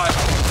Take fire!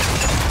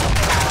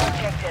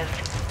 objectives.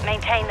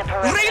 Maintain the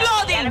perimeter.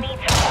 Reloading! Enemy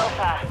took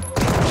Alpha.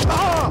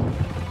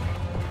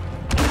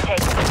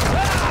 Take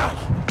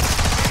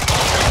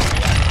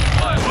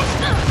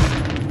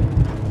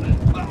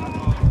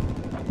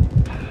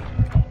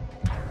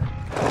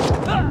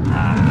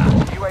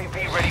UAV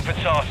ready for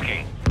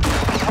tasking.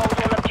 hold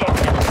all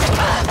objectives.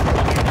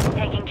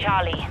 Taking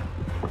Charlie.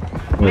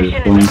 Wait,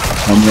 one's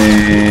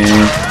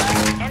coming.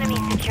 Enemy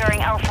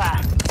securing Alpha.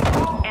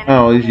 Enemy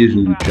Oh, he's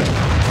using the gun.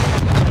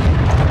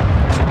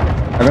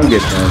 I don't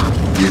get that.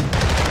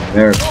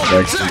 There,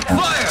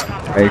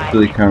 I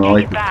actually kind of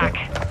like this back.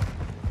 guy.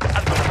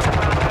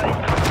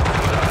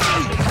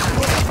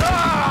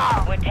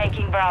 We're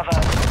taking Bravo.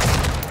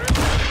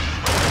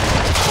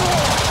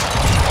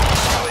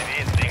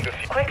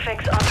 Quick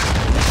fix on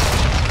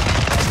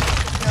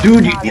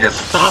Dude, you need to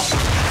stop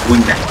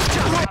doing that.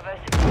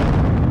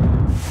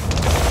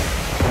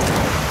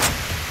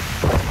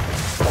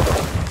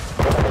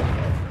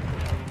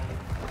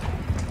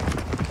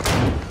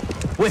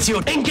 With you,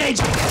 engage!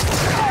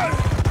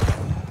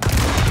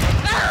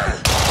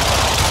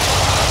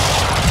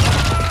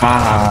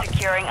 Ah,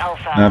 securing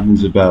Alpha.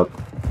 happens about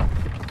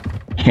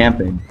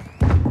camping.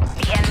 The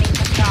enemy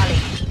took Charlie.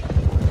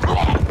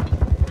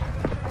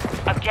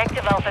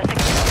 Objective Alpha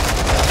secured.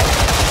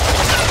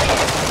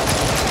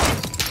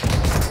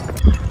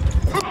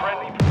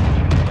 Friendly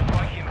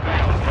strike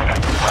inbound.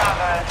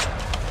 Bravo.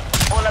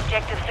 All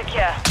objectives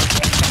secure.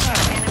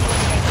 Enemy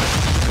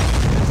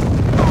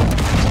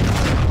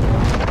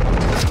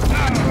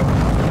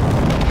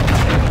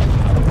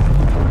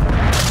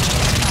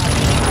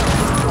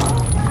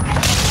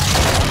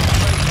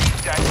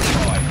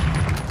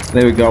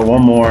There we go,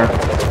 one more.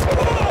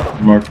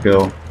 One more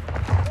kill.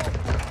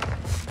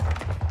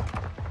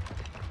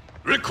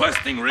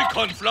 Requesting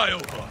recon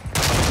flyover.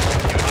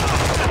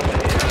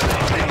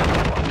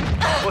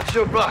 What's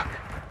your block?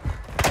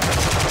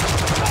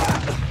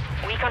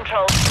 We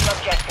control all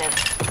objectives.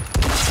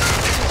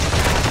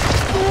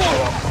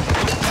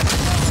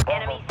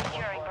 Enemy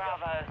securing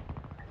Bravo.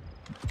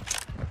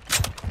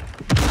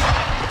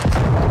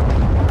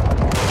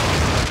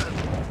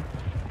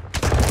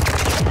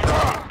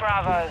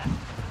 Bravo.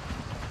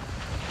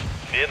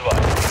 Be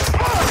advised.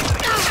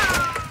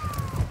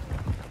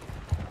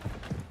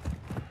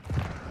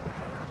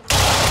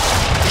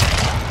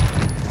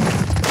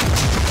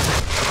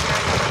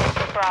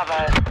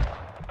 Bravo.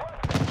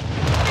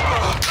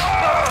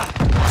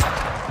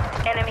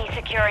 Enemy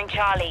securing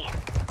Charlie.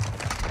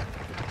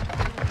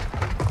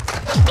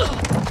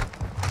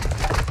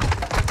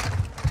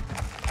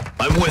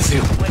 I'm with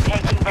you. We're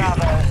taking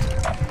Bravo.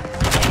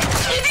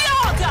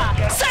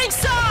 Idiota! Same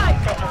side!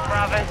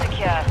 Bravo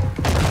secure.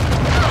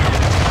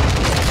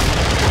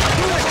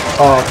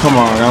 Oh, come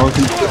on,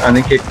 I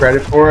didn't get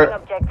credit for it.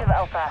 Objective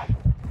Alpha.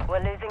 We're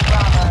losing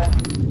Bravo.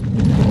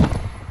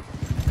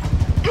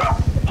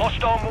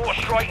 Hostile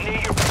mortar strike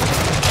near you.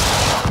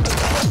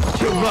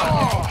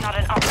 Not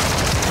an option.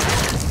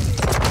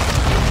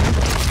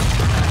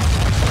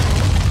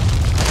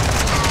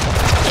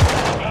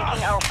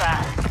 Taking Alpha.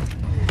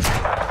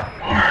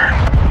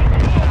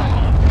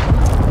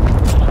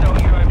 Hostile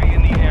UAV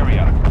in the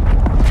area.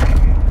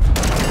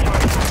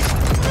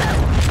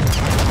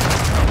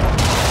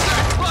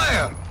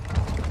 Fire!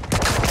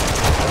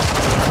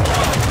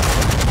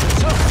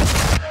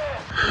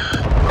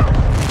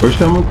 Or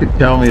someone could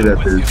tell me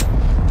that there's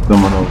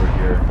someone over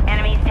here.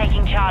 Enemies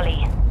taking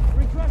Charlie.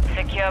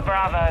 Secure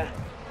Bravo.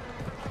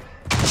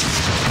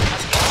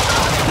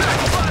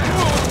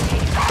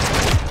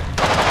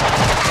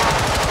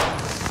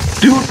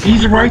 Dude,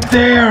 he's right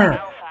there!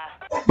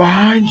 Alpha.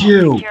 Behind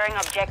you! Securing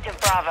objective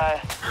Bravo.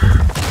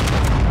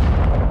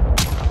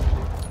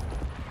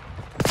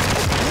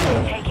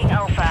 Taking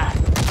Alpha.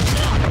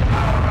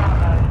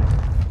 Bravo.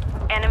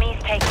 Enemies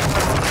taking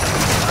Bravo.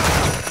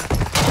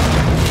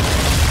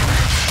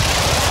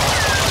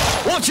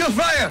 Watch your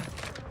fire!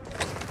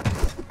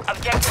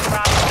 Objective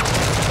Bravo.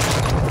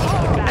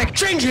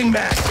 Exchanging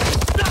mag!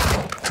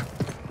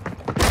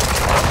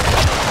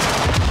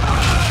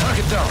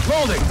 Target down,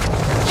 loading!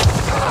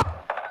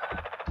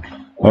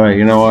 Alright,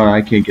 you know what?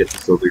 I can't get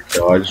this other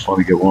kill. I just want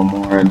to get one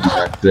more and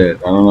that's it.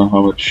 I don't know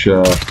how much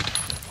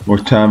more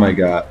time I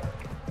got.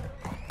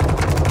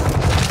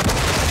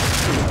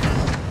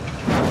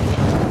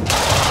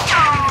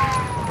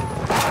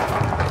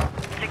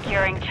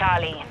 Securing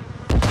Charlie.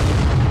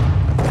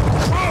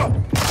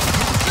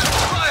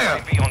 Fire!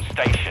 UAV on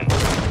station.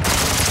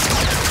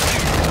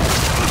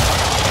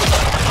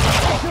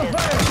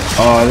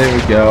 Oh, there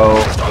we go.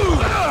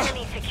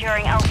 Enemy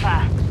securing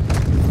Alpha.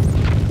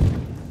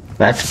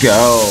 Let's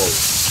go.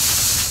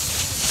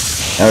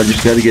 Now we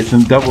just gotta get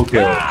some double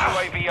kills.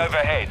 UAV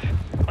overhead.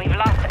 We've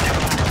lost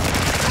Alpha.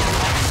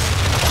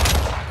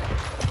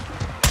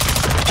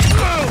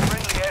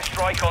 Friendly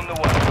airstrike on the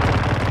way.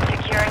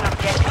 Securing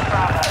objective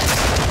Bravo.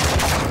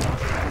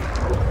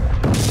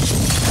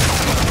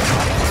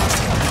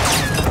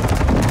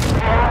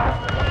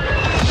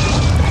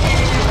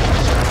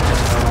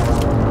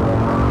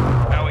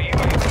 Our UAV.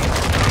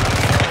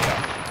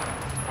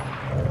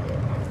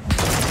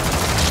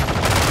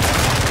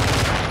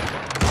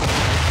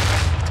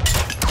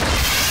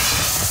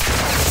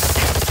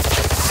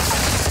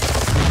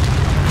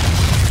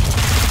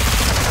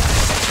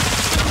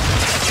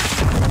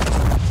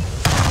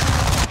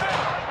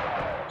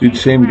 Dude,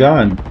 same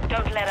gun.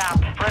 Don't let up.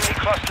 Friendly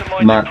cluster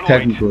mine Not deployed.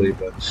 technically,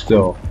 but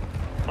still.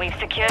 We've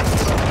secured.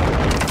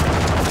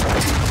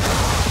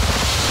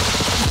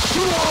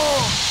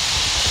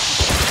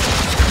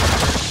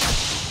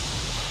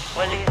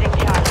 We're losing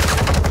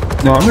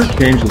Charlie. No, I'm gonna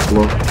change this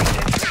look.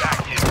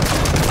 Active.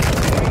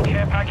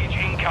 Care package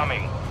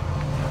incoming.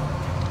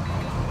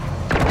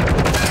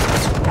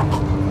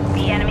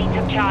 The enemy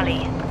took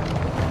Charlie.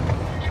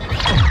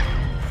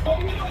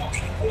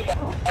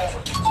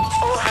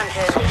 All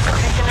hunters,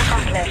 mission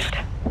accomplished.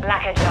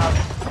 Lack a job.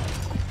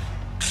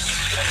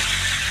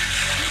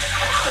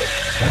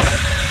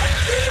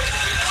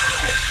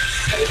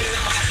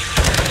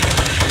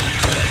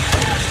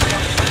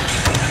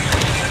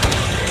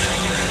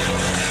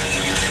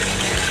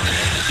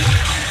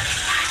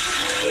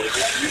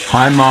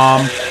 Hi,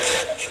 Mom.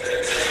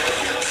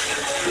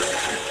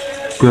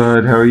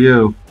 Good, how are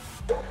you?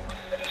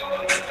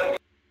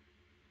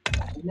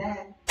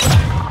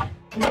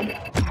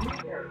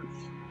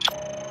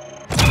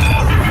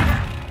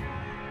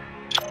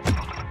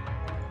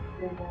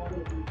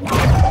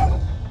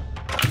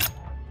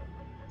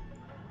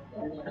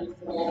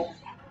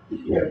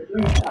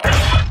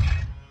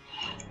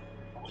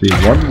 See,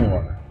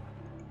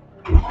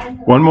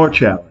 one more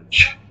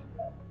challenge.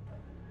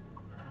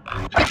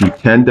 Do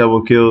 10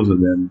 double kills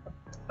and then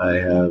I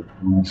have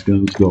One's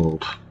Guns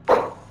Gold.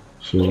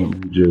 So let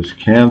me just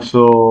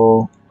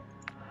cancel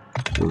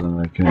so then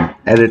I can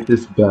edit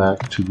this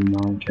back to the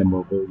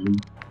non-camo version.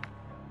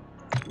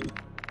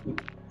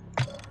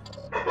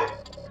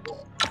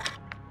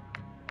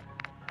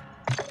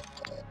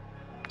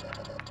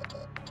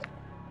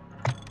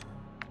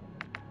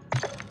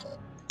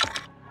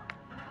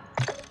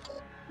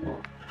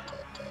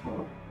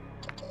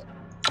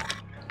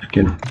 I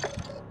can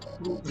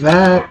move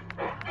that.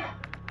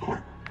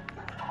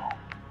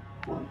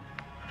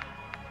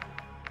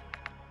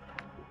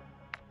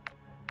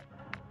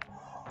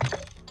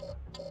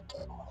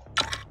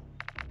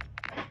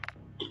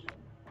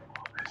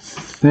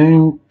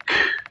 Think.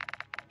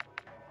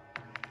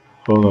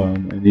 Hold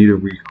on, I need a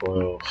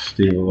recoil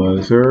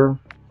stabilizer.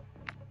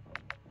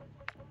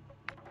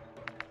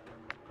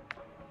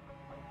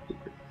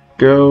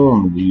 Go,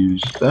 I'm going to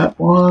use that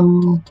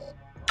one.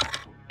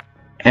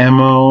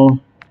 Ammo.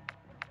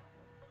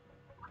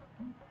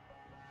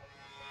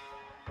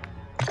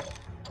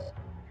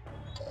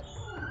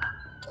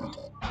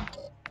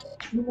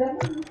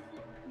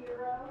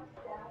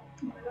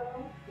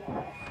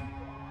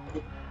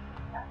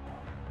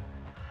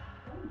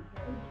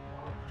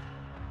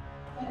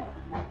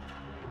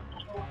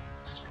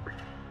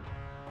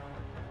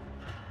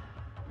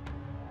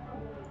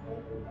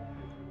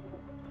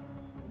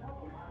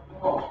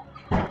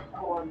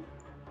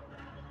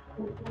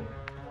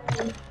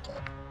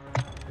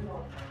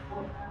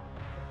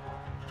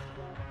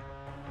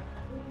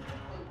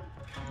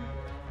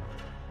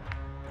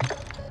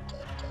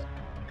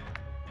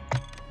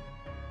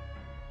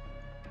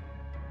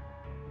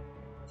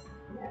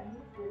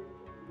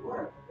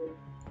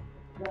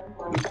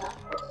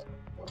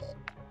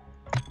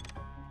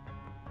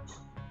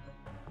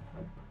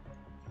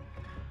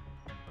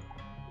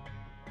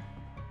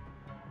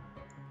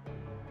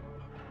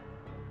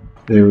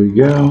 There we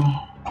go.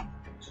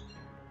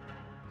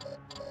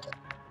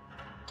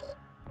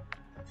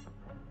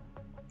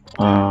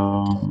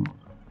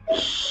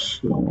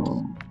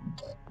 So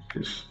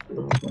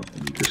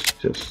just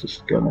test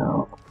this gun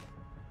out.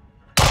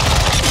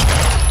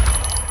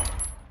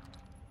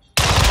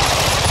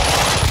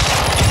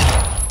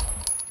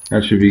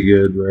 That should be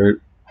good, right?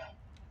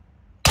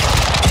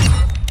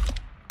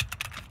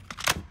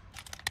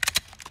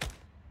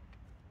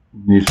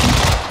 Need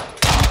some.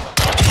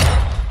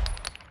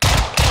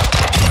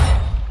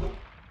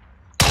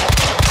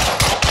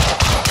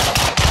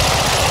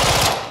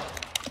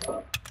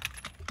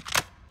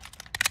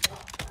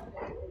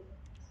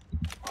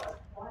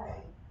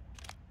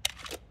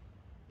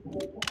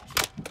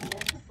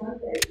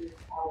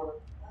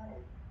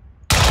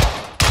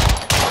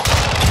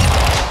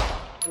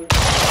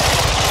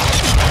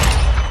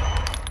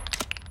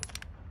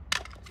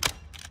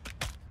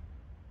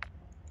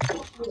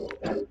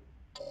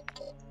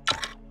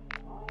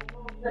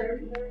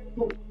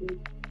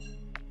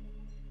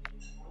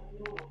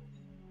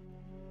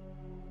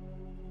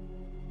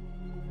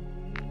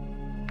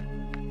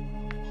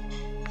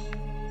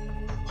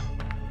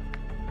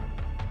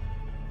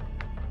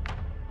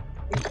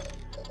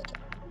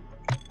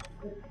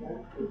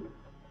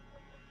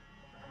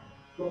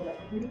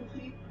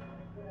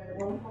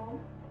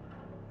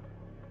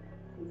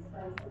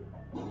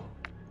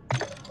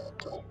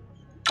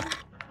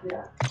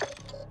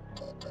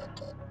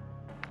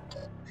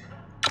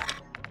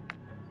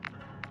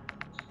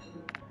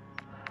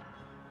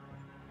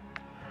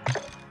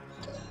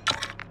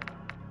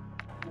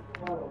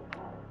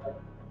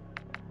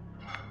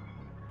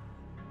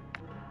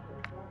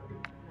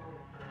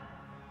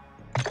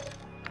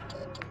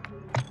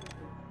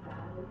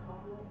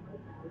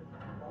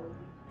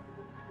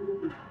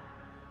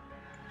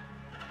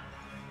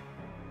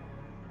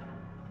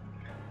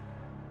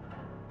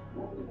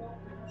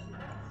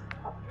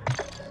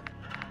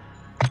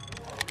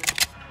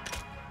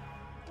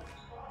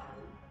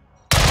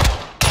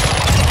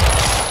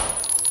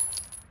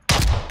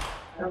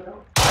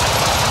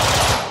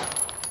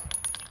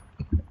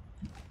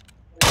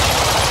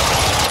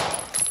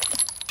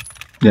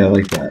 Yeah, I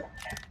like that.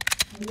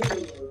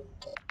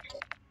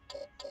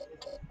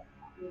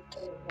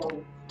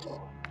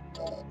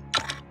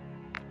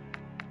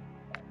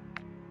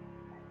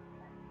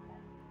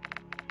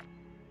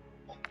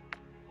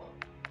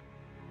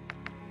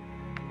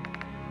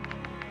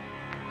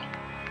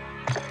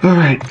 All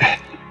right,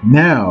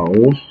 now,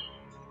 hold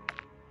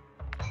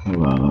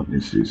on, let me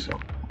see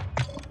something.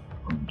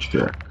 Let me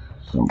check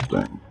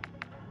something.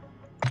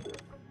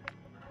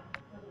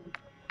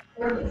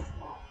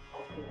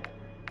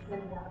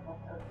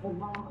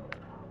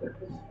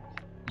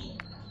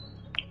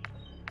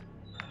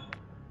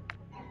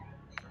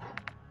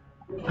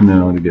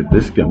 Now to get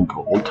this gun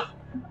cold.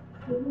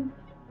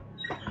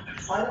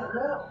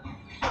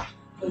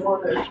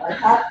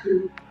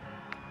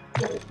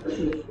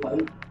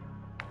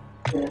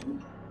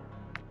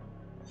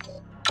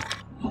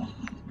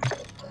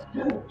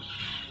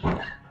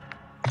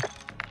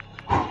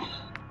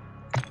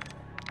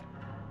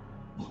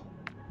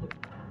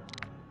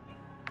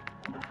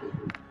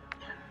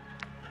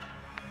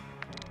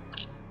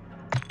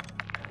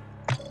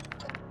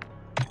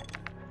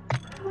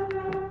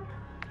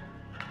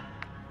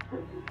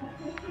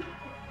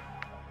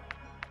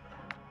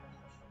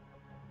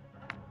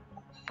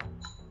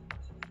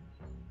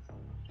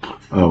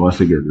 Oh,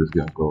 once I get this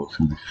gun cold, it's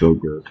gonna be so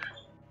good.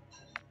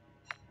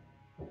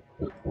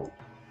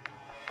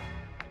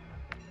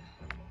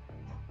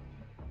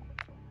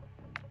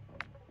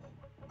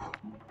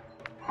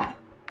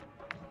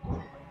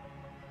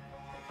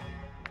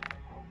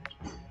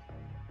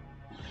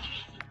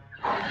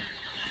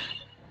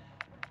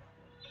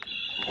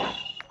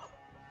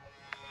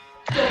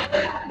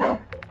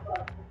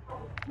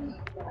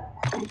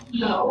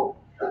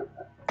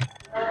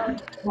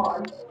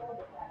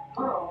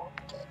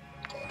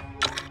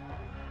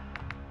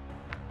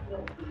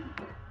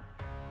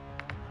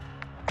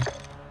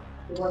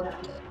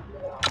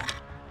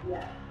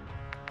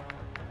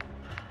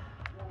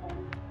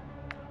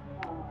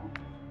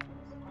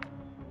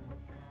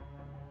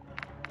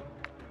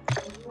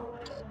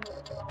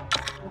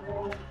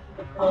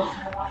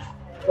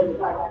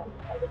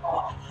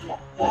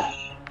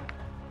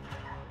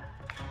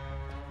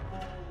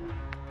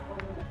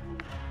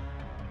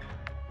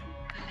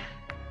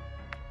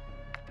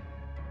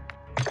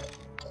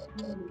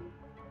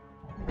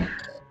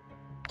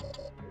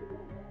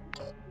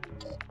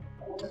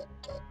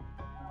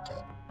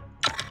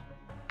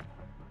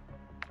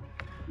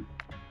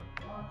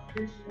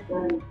 What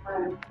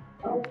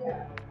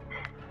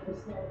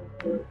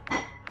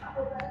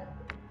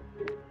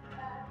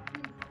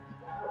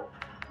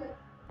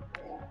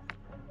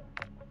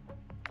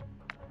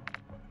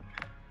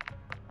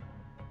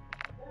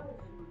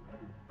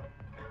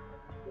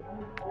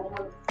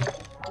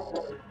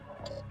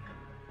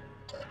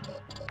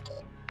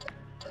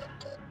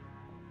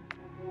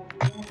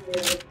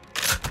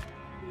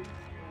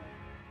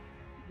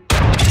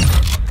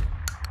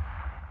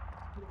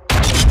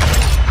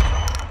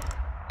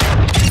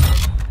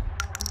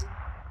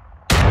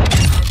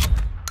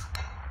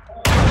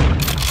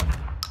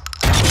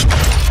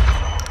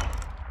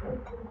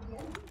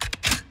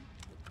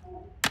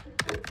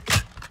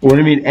do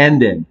you mean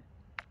ending?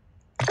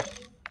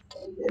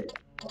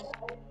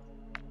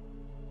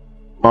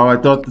 Oh, I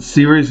thought the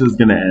series was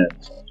gonna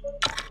end.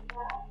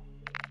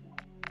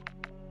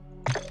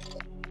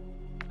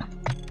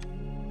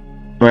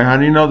 Wait, how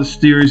do you know the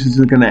series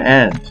isn't gonna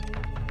end?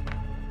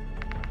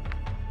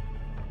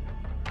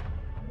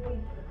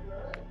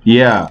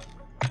 Yeah.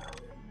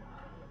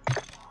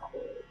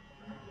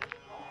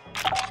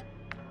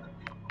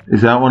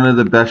 Is that one of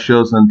the best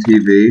shows on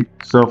TV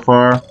so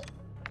far?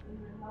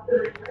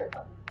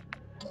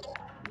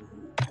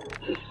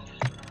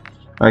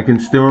 I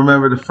can still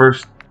remember the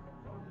first.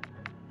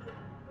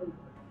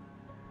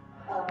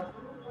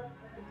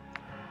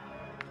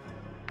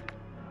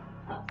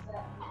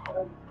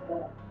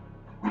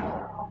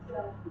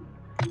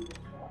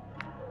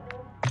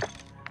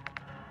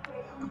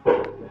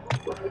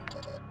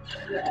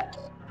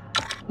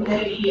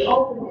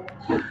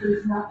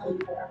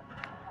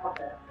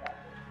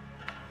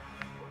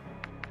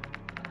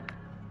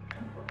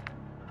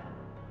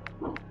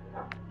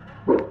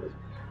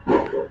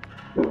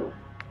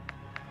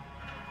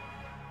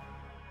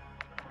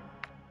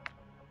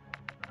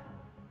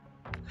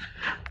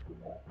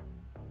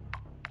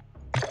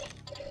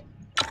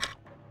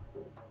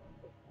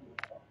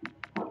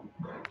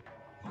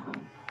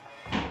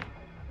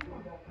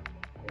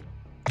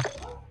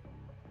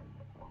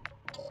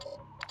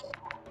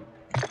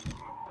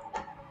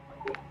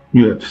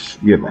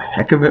 You have a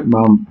heck of it,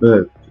 Mom.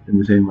 In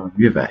the same mom,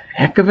 you have a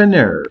heck of a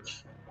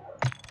nerve.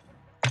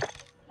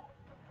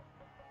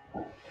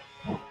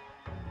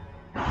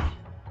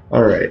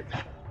 All right.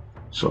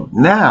 So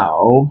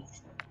now,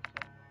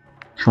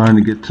 trying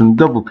to get some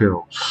double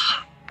kills.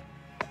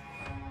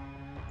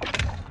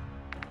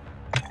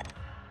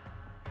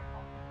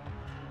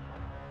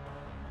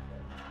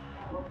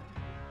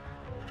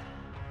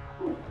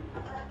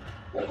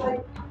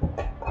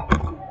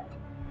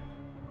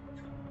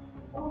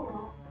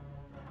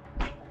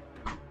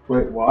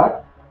 Wait,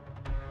 what?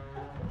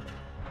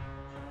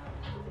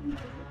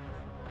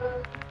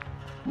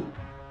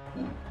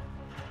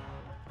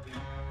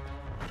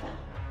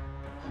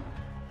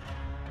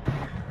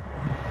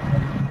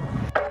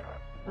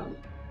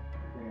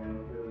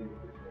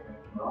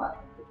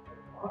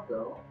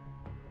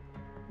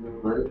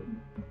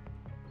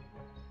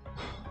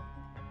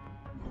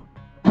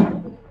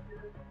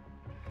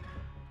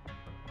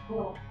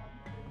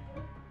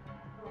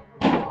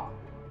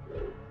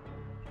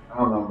 I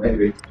don't know,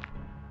 maybe.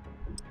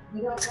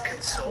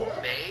 Console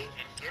May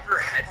and give her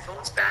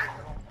headphones back,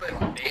 but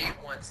May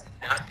wants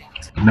nothing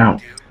to No.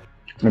 do.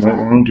 I don't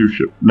want to do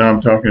ship. No,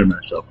 I'm talking to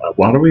myself.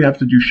 Why do we have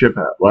to do ship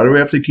out? Why do we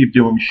have to keep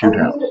doing shoot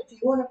out? Do you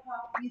want to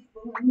pop these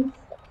balloons?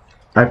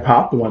 I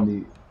popped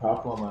one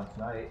last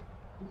night.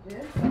 You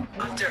did?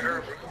 Up to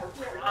her room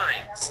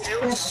crying,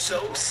 still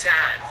so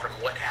sad from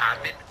what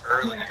happened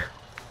earlier.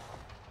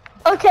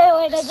 Okay,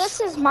 wait, this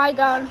is my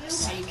gun.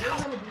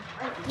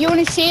 You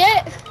want to see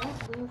it?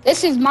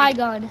 This is my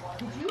gun.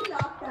 Did you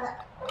knock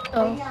that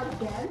Oh. thing out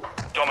again?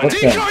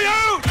 Dominate.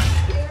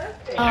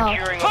 Oh.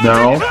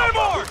 No.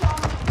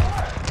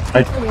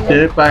 I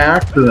did it by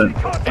accident.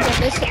 Okay,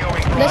 this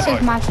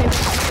is my favorite.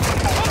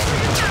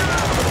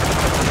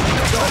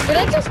 Did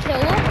I just kill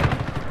him?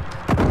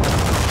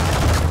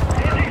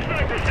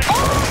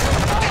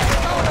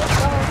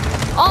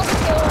 All the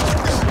kills.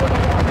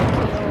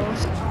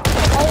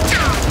 All the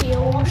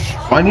kills.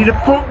 I need a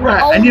foot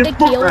rat. I need a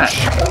foot rat.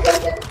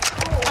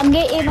 I'm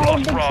getting all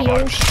the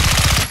kills.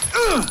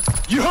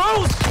 You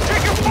hoes!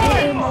 Take your fire!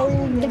 Getting all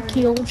the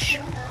kills.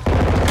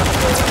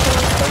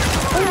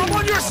 I'm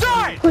on your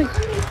side! Wait.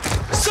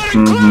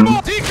 Setting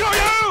camo! Decoy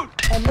out!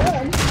 And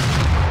then,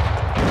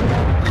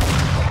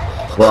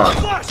 What?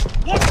 Flash!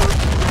 Watch for...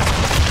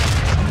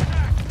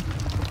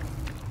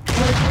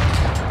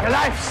 Your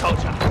life,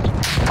 soldier!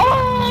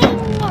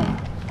 Oh!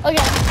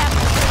 Okay.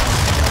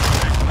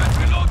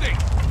 Reloading!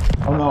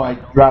 Oh no, I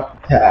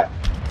dropped the tag.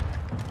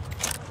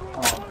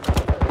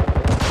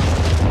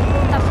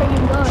 That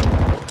freaking gun.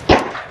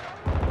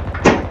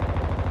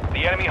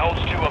 The enemy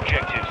holds 2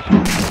 objectives.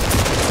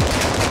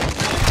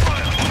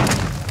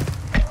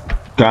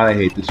 God, I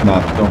hate this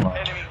map so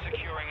much. Enemy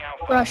securing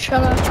Alpha. Bro,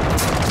 shut up.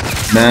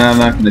 Nah, I'm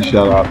not gonna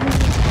shut up.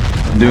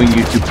 I'm doing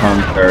YouTube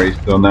commentary,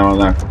 so now I'm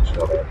not gonna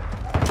shut up.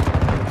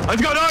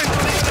 I've got eyes on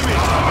the enemy!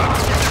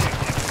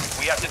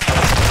 We have to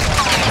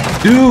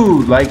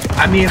Dude, like,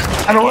 I mean,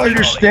 I don't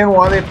understand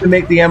why they have to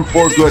make the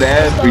M4 good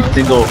every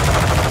single...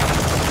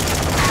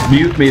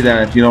 Mute me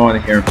then if you don't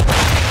want to hear me.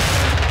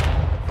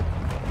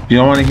 If you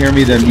don't want to hear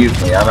me, then mute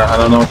me. I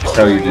don't know what to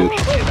tell you, dude.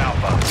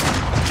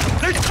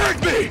 They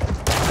tricked me!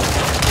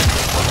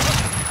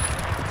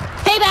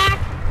 Payback!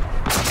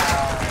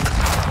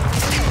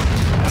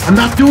 I'm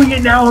not doing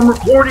it now, I'm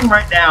recording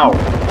right now!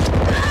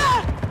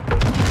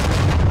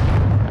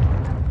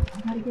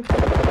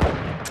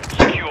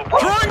 Secure Bravo.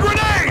 Throwing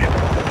grenade!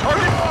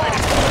 Target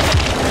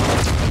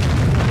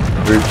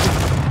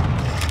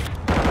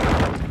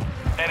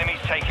Enemies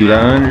taking Dude,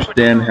 I don't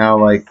understand how,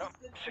 like...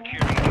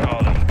 Securing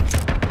Charlie.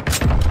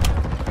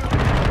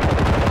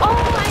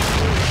 Oh, I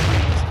see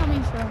where it's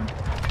coming from.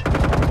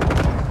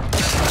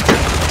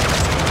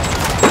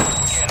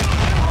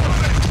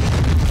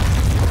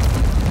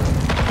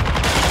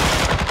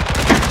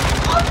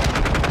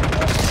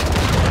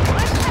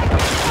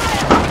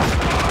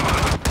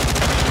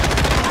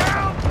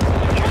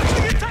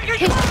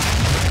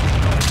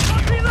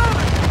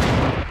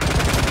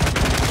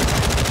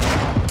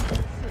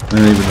 I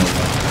don't even know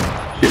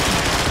why. Shit.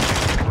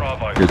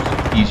 Bravo. It's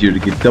easier to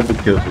get double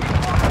kills with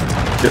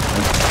shit,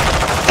 man.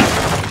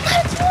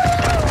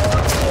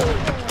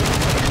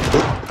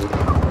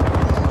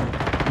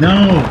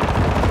 No!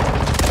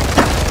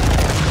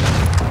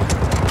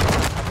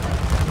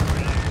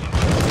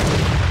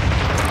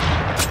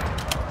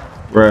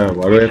 Bruh,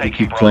 why do I have to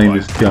keep playing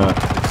this gun?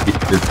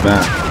 This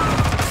map?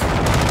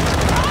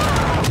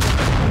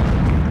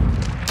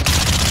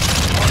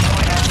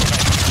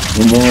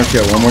 One more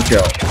kill, one more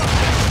kill.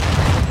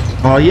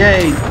 Oh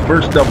yay!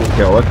 First double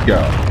kill, let's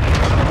go.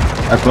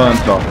 That's what I'm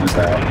talking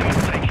about.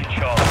 Taking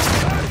Charlie.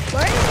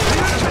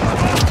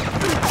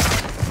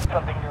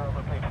 Something new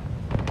located.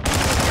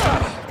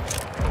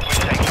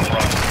 We're taking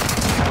Bravo.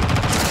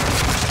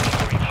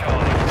 Securing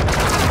Charlie.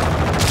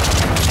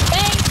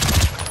 Thanks!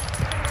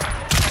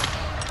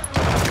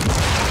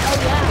 Oh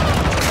yeah.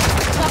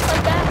 Stuff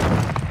like that.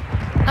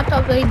 I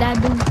talk like that,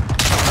 dude.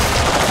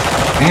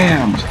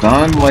 Damn,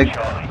 son, like,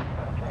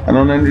 I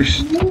don't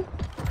understand.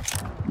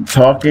 I'm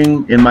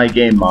talking in my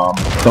game, Mom.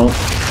 Don't.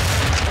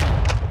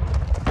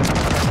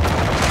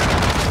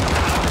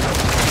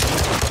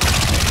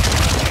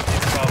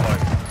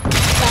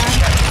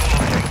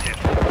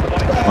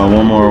 Oh,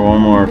 one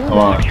more, come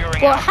on.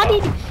 Well, how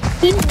did you...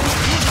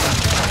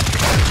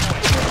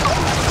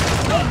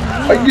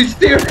 Are you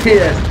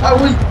serious? I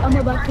was I'm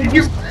about to in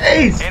your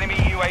face! Enemy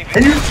UAV.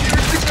 And you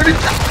seriously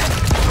couldn't die?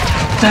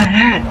 What the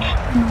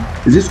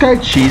heck? Is this guy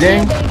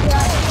cheating?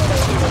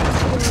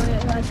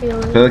 I feel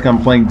I feel like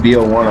I'm playing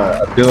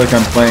BO1. I feel like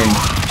I'm playing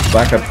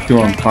Black Ops 2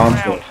 on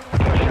console.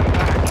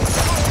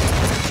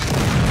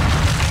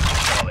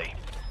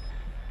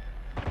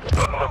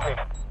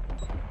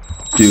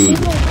 Dude.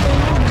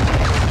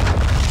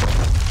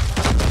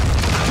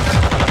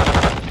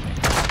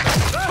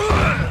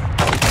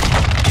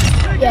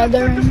 Yeah,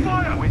 they're in.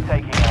 We're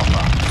taking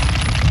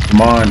Alpha.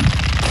 Come on.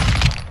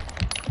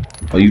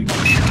 Are you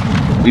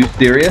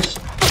serious?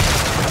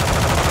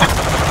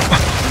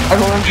 I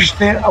don't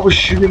understand. I was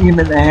shooting him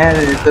in the head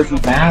and it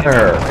doesn't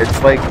matter.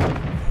 It's like...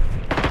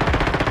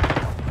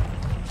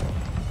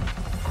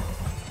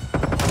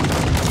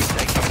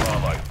 Taking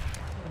Bravo.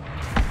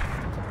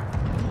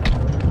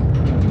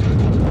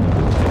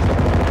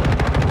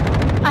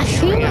 I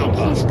feel like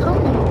he's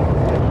coming.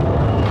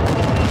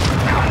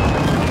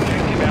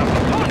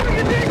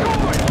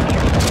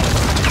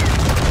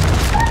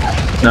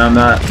 No, I'm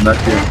not doing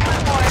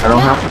it. I don't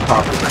have to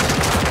pop it.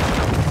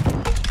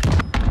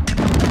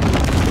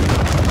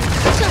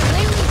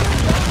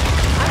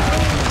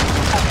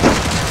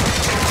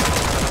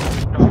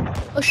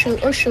 Oh shoot,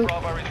 oh shoot.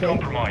 Bravo is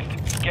compromised.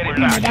 Get it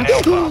back.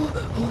 Alpha.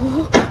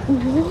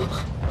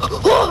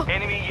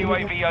 Enemy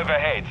UAV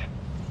overhead.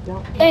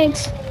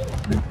 Thanks.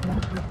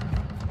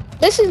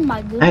 This is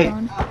my good Hey.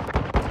 gun.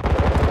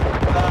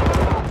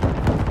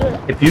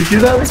 If you do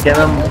that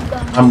again,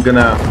 I'm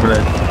gonna I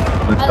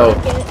tell.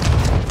 like it.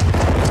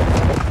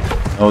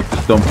 Oh,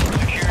 just don't.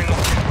 Securing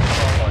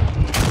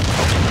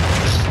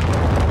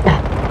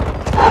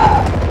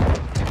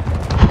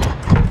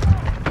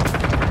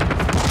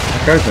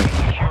Guys,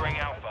 Securing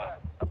Alpha.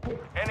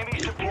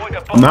 Enemies deployed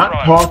a bomb I'm not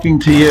drone. talking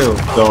to you,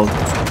 so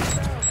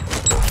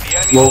The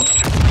enemy well,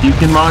 you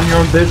can mind your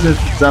own business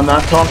because I'm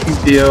not talking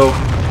to you.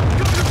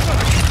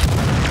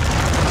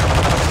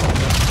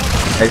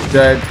 I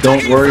said,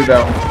 don't worry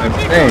about what I'm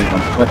saying.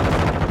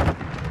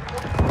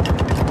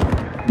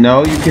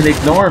 No, you can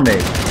ignore me.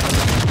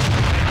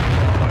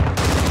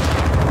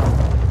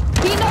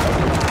 He knows.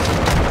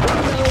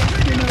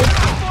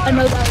 I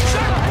know that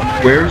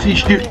one. Where is he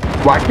shooting?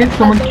 Why can't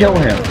someone kill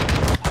him?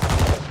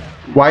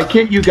 Why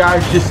can't you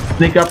guys just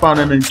sneak up on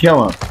him and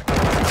kill him?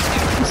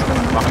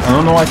 I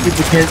don't know why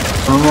people can't.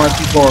 I don't know why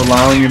people are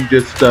allowing him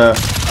just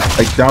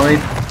like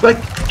dominate.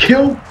 Like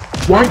kill.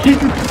 Why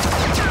can't you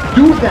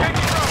do that?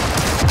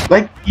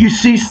 Like you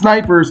see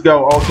snipers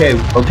go. Okay.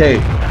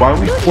 Why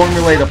don't we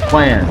formulate a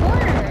plan?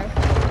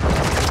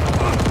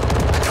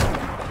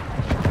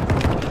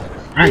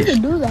 You Right.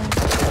 can do that.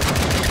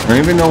 I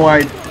don't even know why.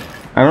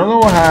 I don't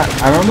know how.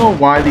 I don't know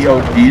why the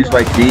OGs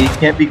like me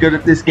can't be good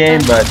at this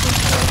game, but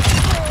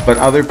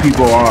other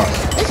people are.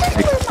 This is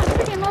where my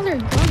freaking other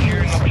gun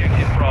Securing is.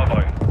 objective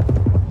Bravo.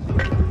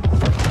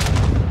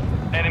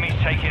 Enemies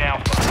taking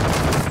Alpha.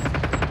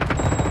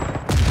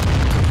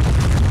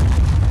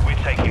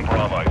 We're taking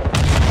Bravo.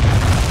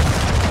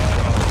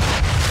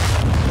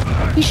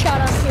 He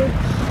shot up here.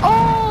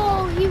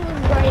 Oh, he was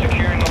right.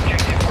 Securing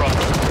objective Bravo.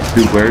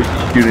 Dude, where's he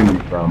shooting me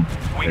from?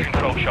 We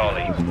control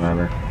Charlie. Doesn't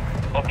matter.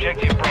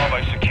 Objective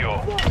Bravo secure.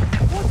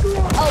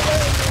 Oh,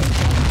 where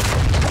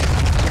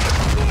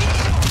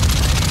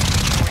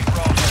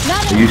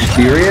Are you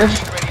serious?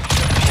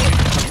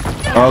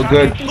 Oh,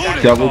 good.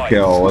 Double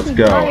kill. Let's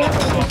go.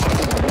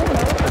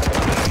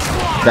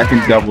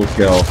 Second double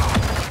kill.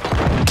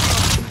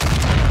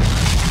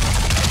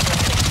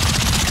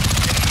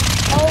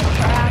 Oh,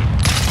 crap.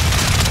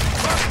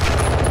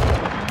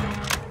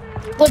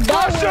 But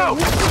that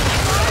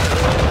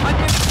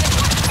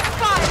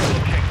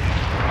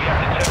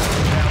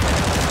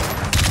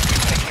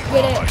Get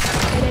it.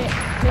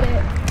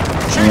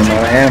 I'm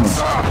out of ammo.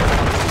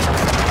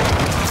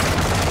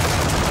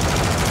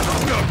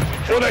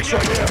 One extra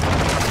here.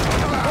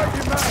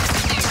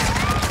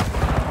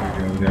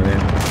 There we go, we got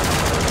ammo.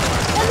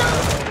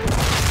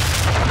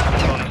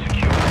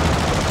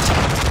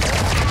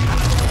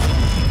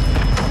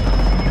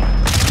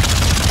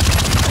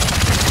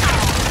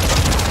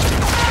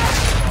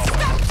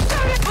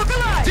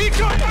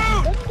 Decoy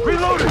out!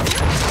 Reloading!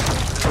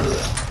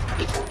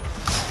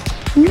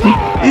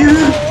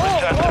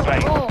 Return to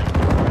base.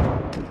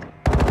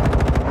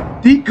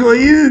 Decoy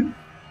you!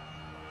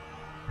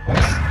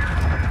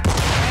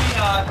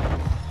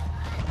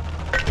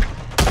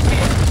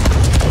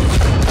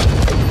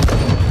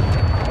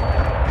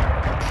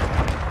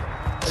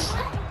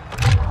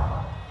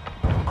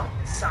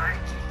 Sign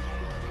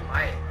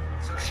quiet,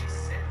 so she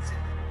sits in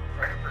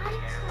front of her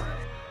camera,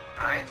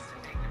 tries to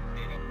take a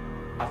video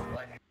of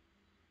what.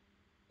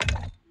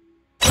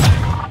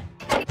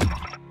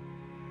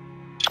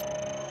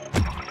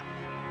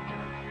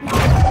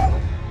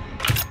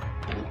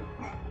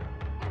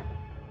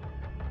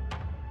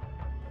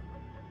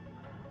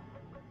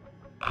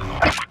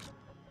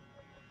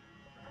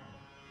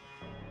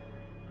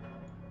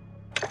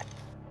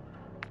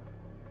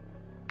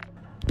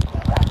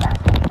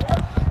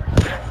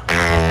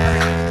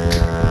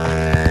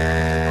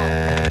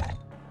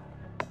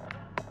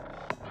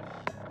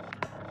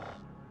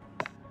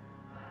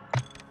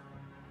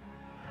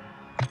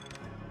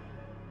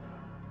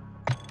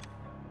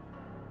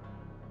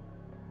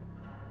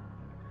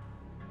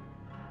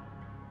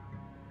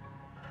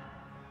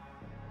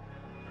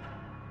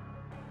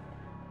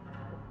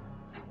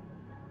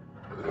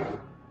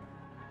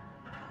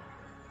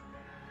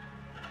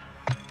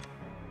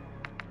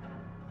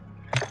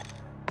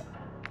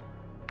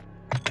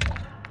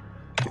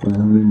 How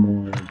many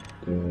more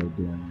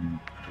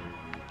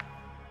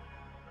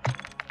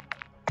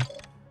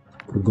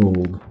for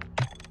gold?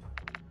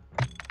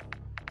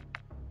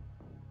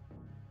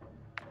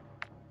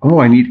 Oh,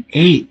 I need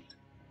 8.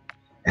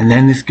 And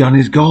then this gun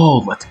is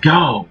gold. Let's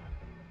go.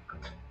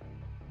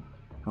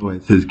 Oh,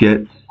 it says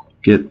get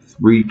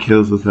 3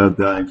 kills without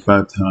dying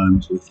 5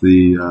 times with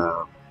the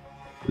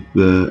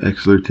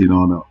x13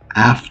 on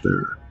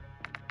after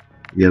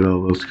you get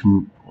all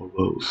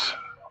those.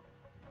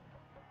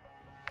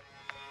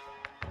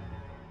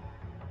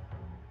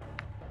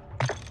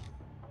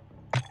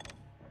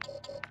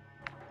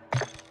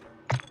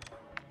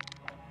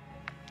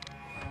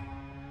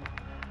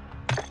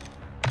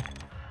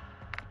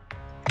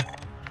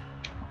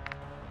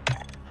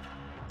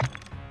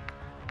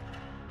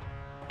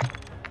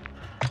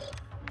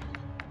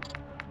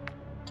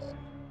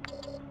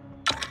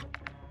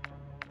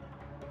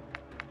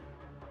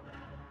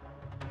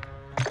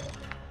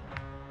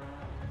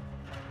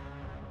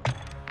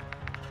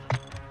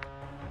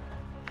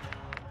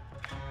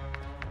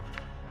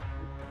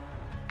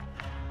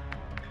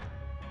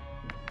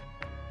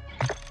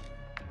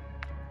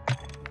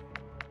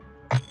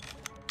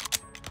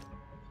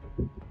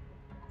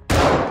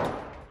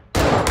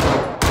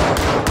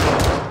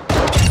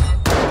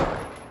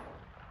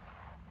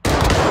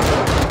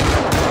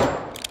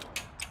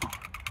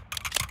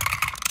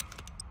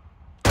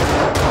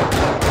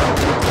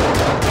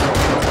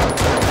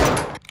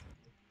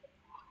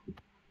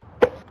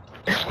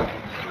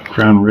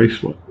 Crown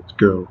Raceway. Let's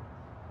go.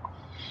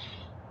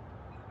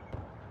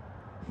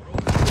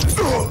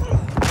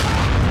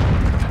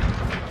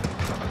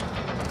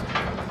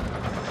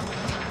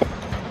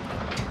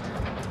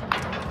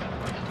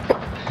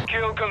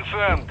 Kill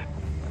confirmed.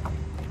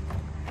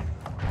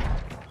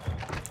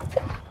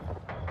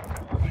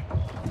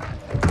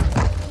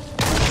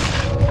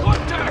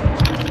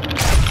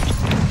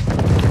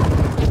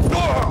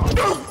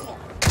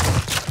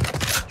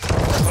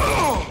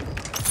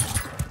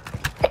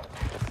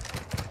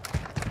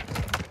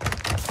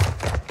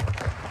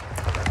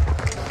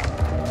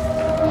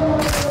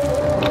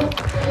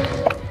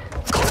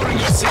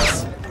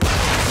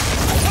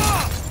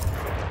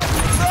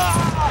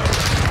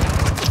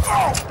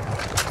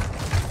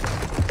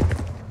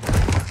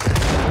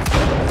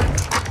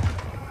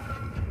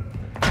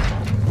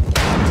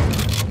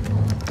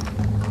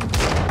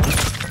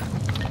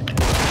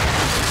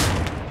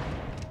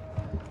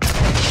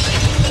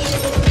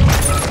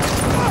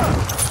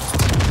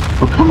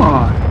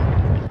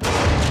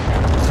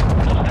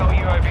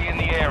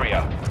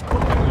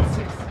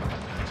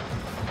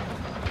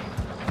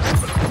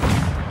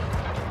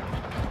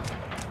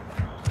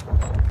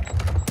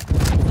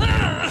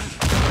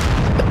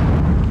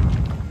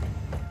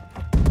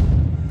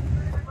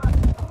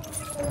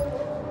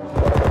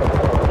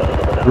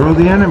 Where are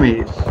the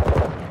enemies?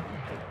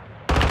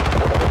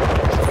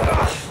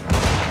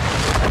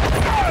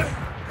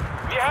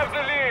 We have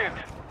the lead.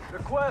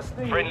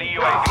 Requesting Friendly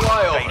UAV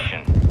flyover.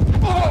 station.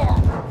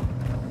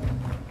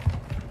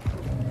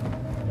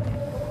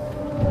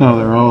 No,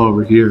 they're all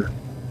over here.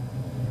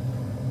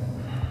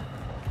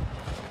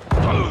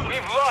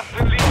 We've lost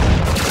the lead.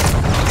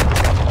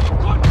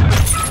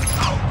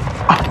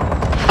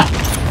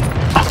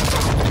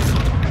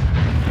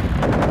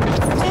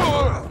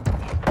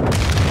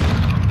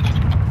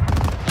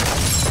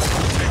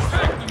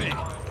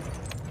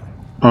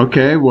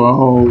 Okay,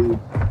 well...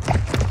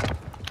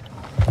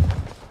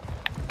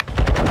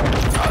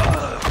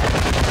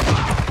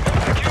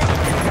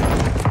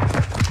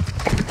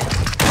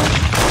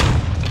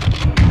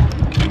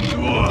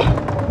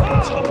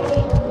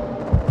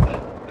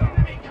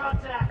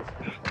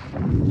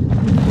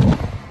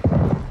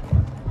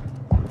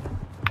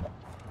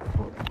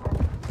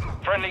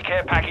 Friendly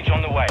care package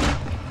on the way.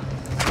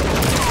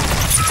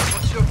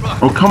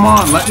 Oh, come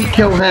on, let me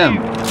kill him.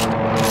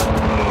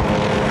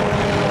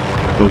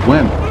 The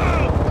wimp.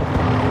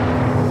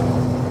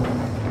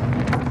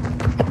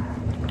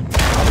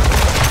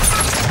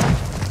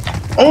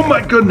 Oh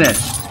my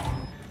goodness!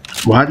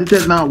 Why did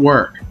that not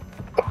work?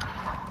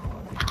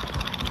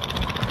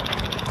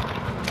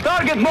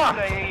 Target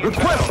marked.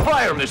 Request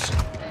fire mission.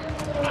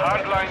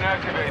 Hardline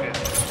activated.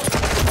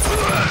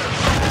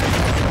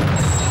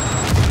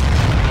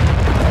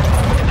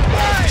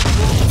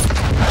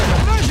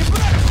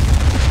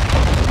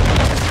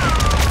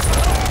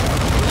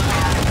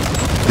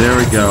 There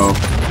we go.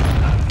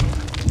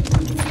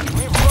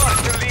 We've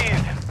lost the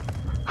lead.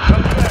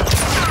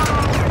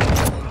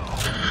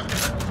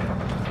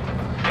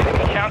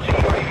 Enemy counter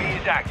UAV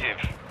is active.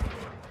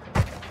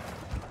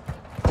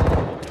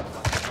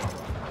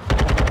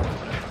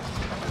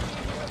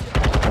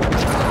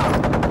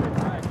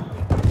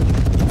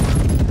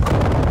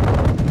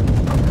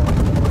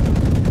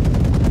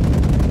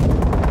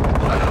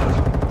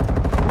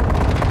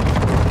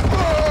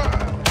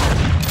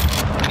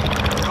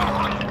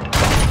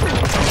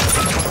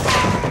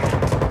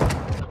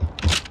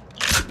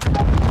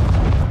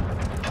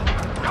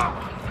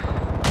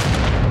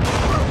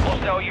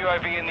 Hostile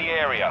UAV in the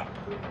area.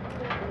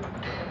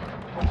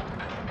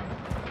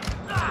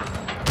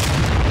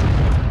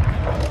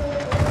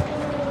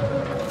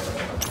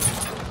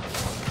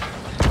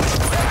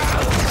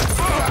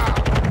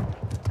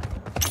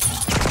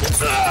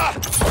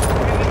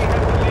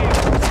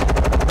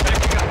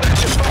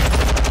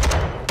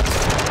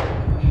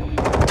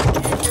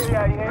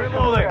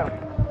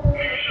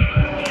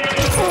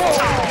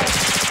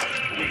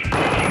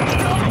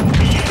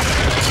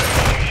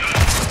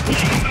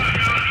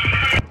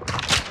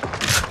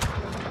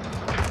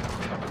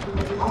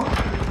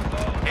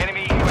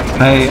 Enemy UAV.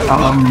 Hey,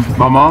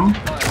 my mom?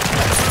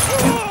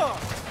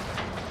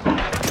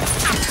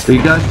 Are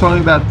you guys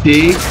talking about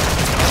tea?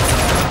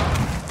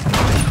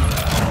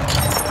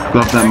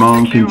 Stuff that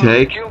mom can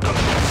take?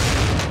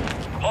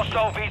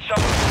 Hostile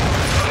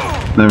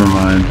VTOL. Never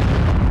mind.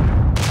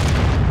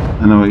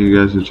 I know what you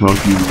guys are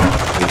talking about.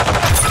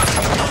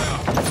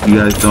 You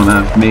guys don't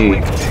ask me,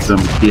 because I'm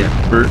a tea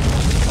expert.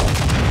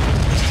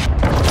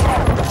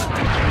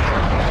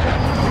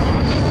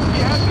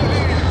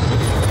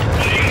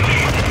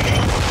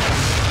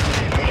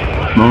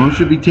 Mom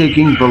should be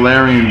taking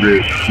valerian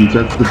root, since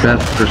that's the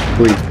best for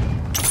sleep.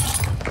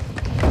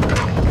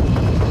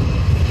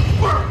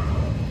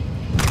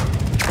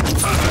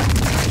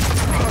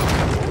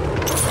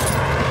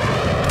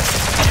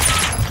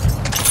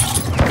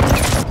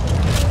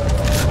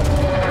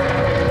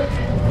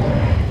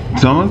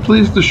 Someone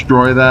please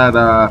destroy that,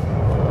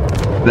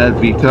 that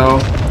Vito?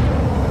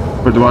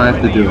 Or do I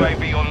have to do it?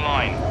 UAV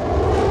online.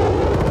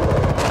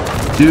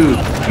 Dude,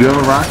 you have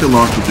a rocket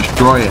launcher,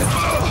 destroy it.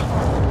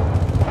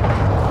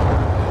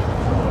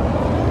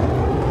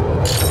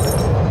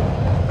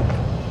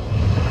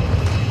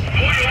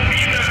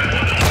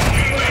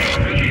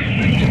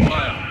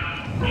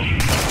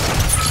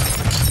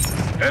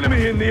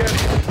 Enemy in the area.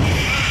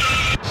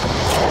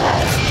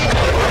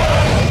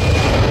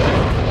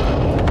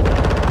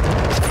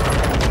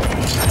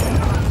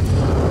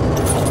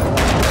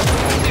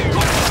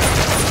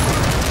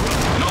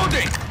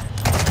 Loading.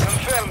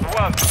 Confirmed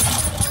one.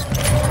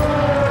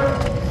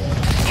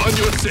 On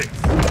your six.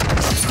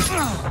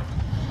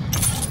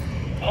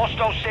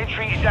 Hostile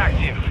sentry is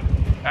active.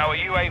 Our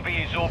UAV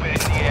is orbiting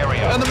the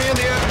area. Enemy in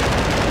the area.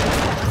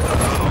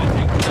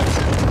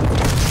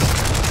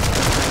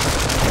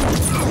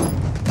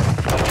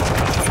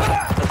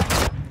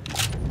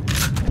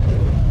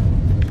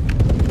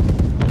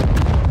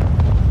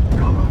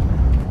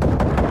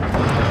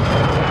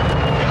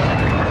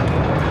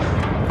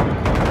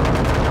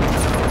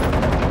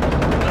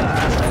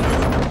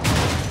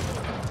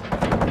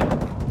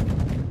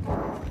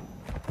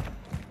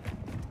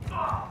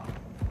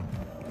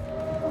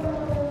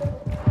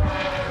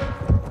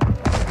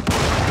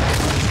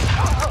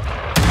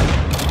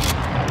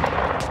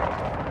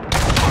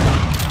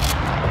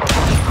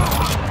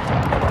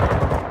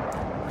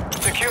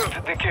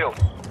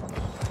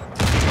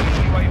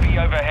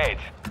 overhead.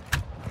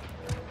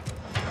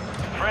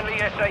 Friendly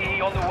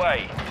SAE on the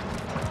way.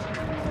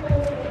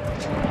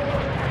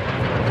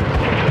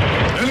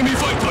 Enemy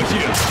fighter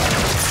here!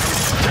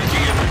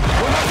 Taking it!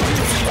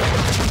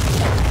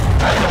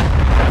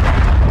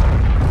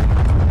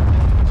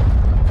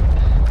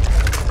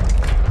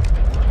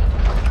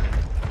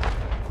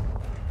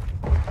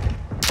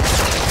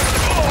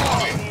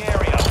 In the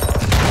area.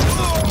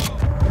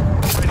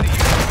 Friendly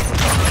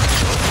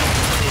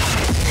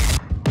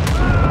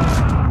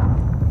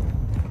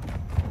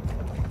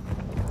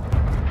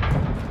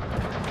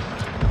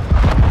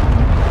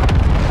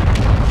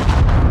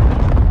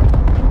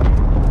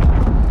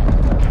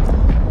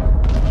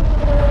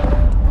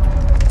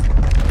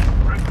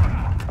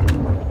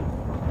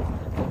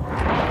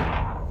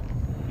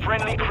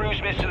Friendly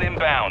cruise missile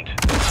inbound.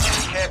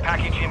 Care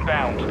package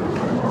inbound.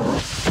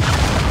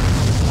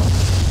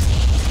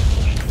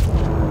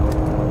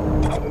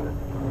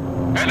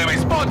 Enemy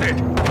spotted!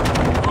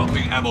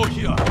 Dropping ammo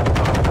here!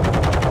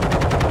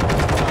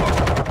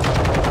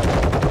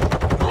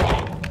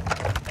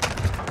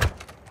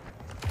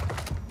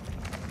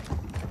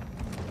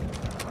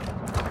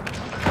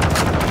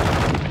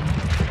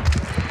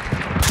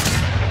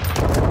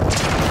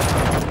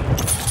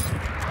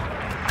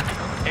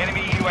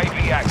 Enemy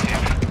UAV active.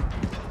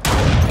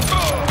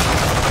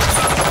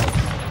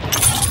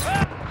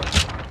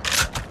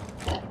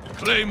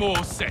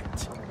 Claymore set!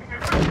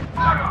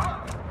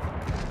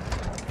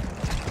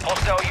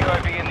 Hostile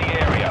UAV in the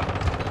area.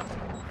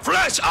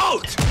 Flash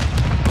out!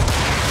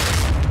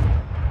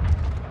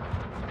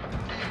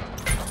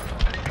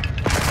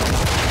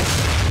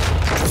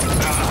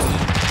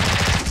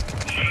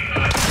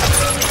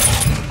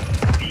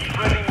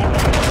 Friendly on the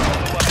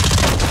way.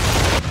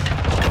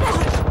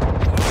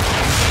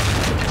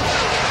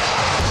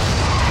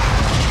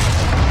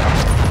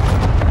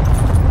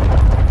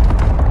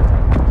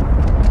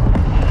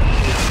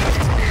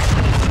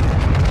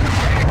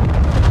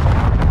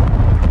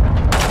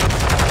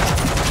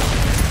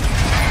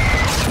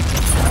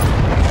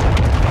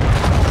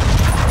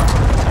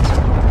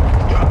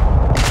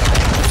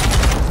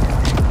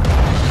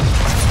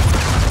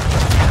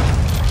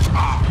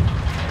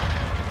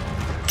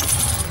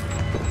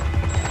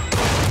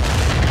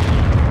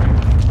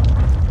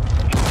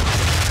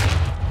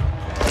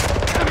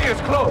 Enemy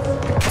is close!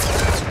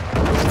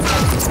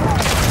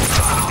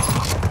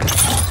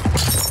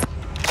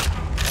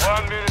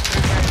 1 minute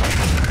remaining.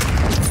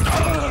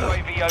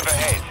 UAV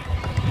overhead.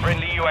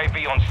 Friendly UAV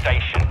on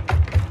station.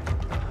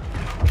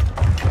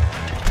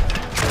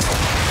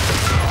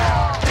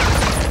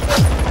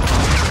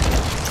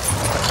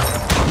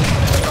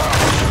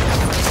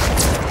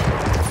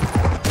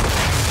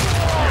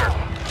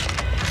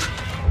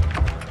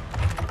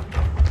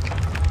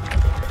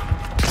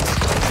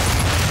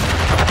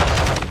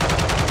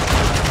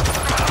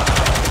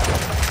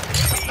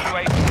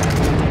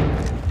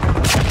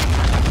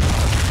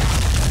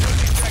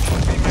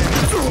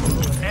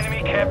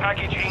 Enemy care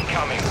package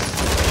incoming.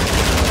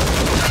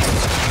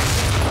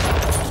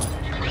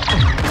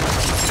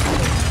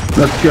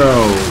 Let's go.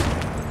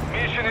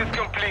 Mission is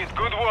complete.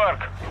 Good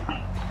work.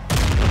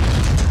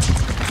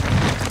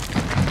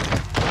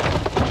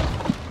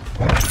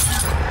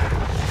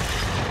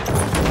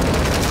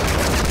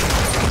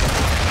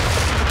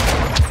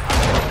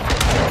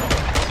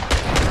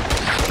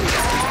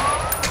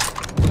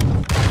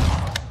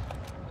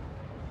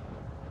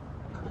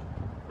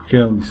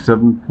 Okay,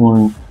 7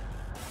 point.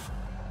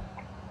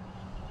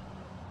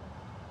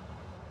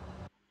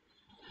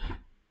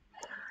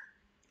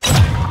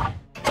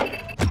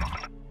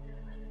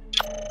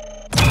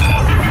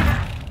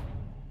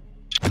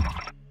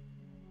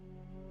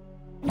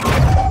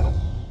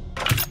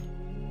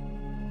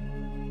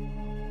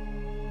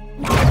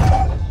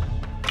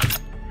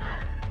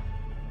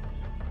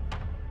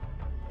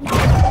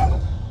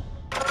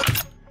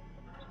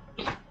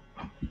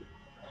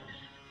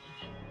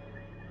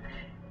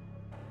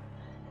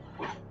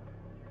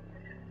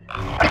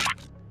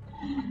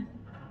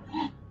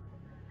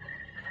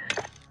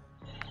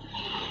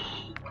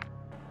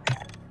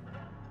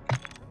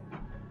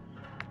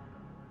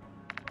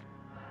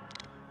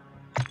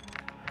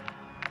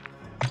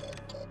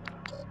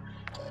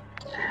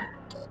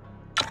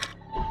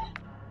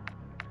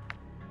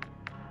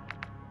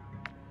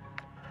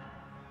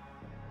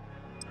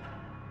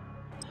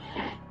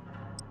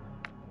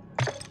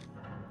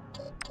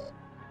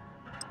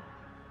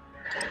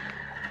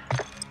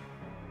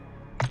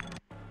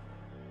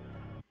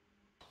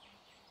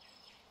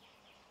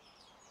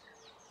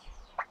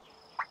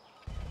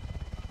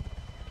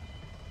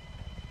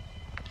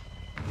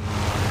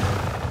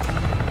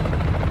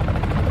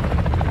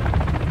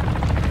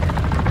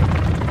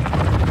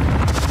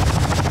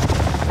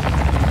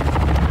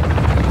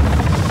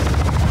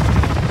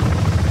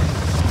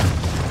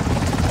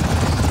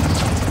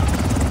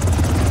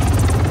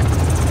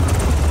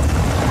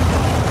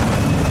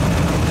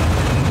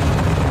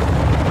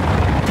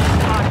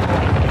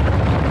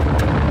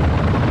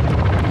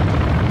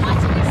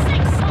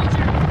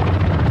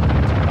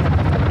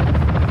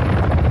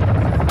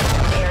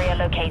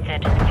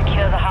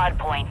 Secure the hard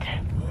point.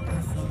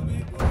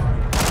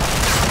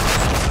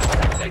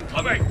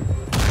 Incoming!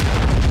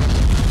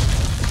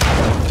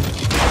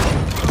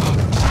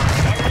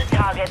 Enemy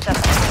targets at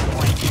the hard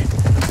point.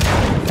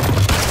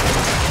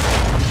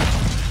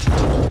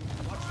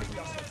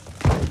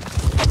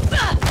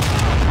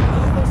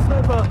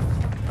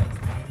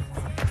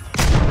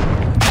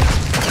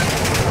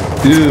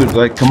 Dude,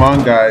 like, come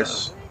on,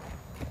 guys.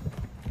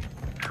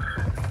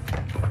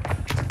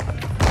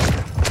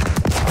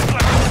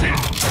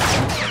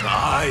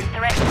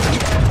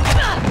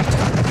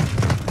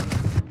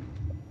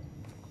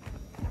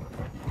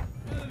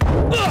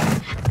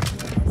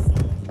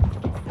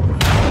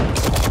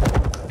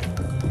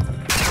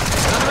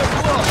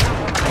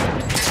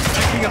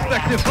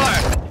 Effective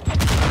fire!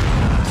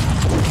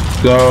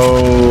 So,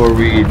 are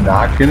we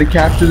not gonna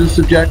capture this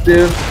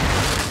objective?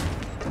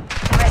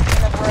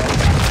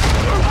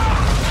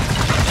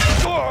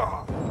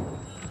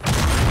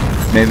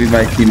 Maybe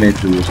my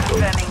teammates will just go.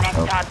 Confirming next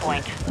hard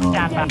point. Stand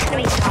by.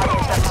 Enemy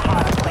targets at the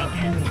hard point.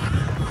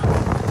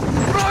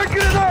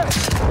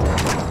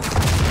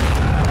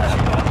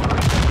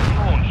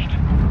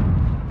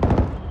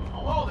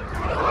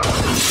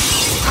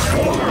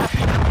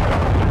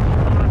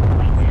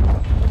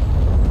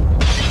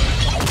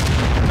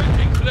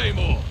 Taking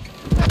Claymore!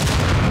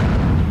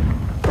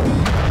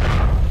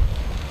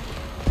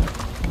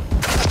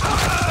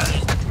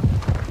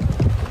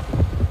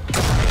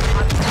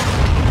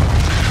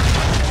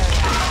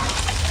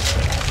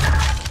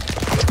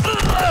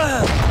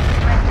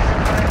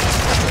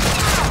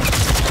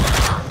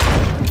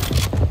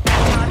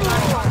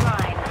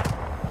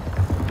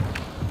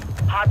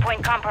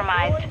 Hardpoint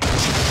compromised.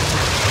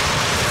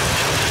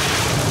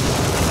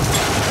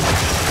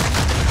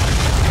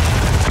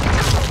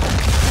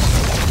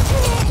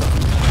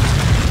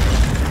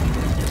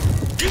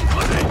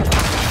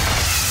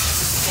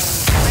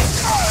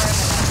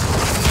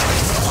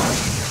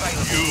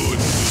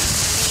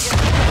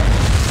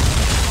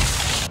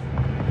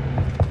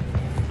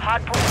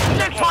 Hardpoint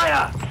located.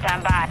 Fire!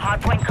 Stand by.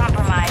 Hardpoint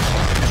compromised.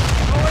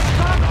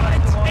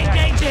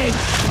 Engaging!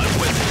 I'm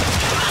with you.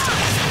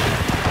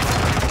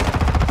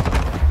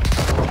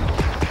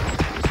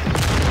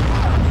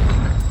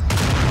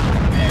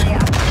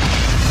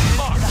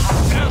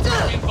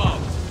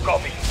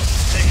 Copy.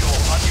 Visual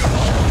on your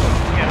mark.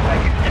 Get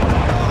back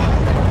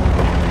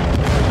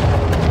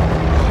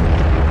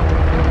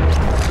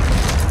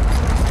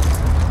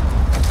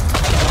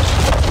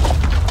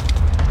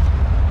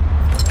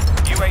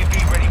UAV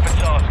ready for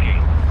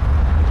tasking.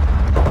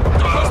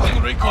 Requesting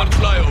recon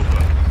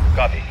flyover.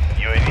 Copy.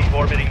 UAV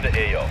orbiting the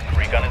AO.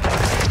 Recon is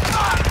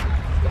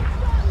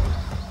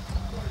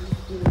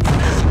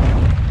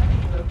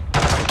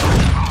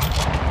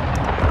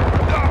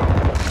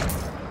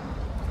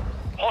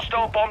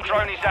Hostile bomb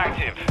drone is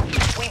active.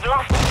 We've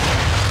lost.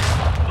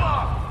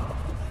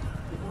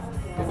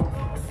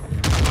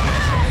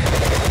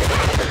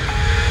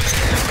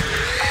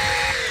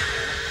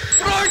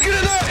 Throw a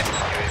grenade!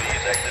 UAV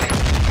is exiting.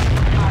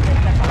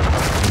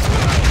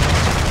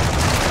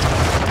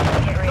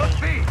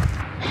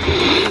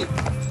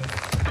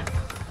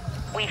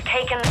 We've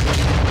taken the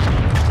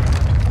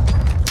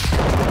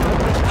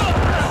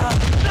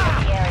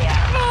area.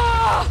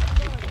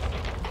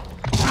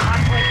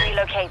 Hardpoint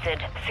relocated.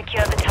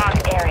 Secure the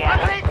target area.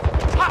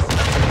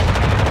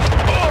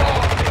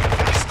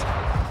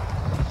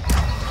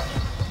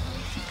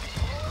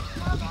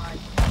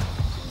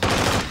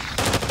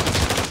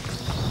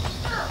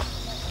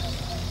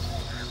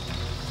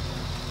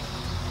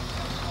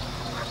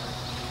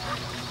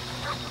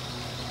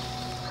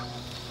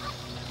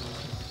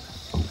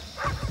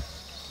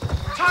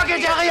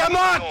 Target area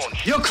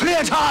marked! You're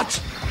cleared hot!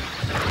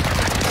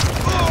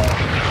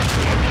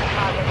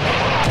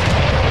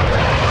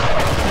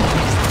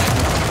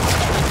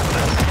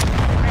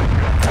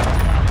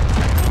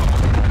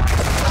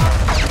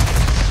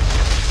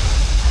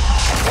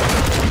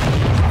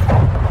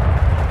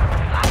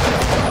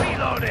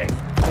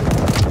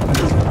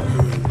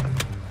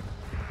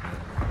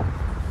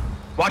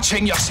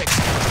 Watching your six.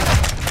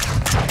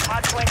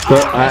 So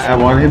I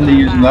want him to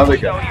use another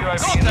gun.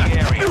 UAV in the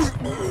area.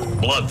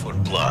 Blood for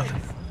blood.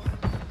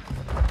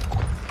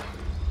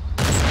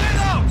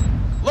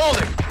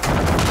 Loading!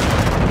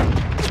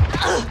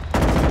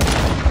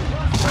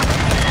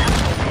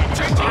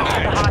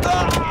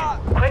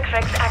 Quick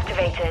fix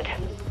activated.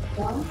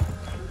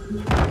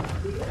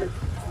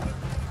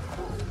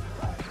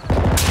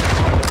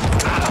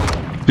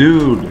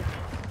 Dude.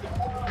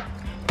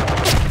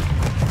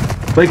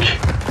 Like,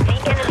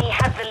 The enemy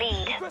has the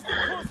lead.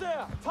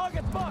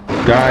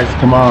 guys,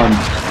 come on.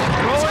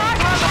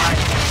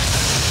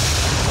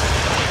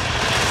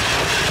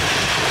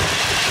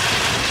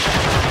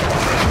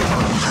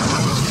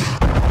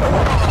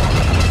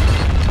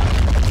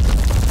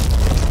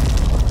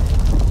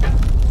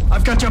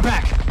 I've got your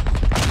back.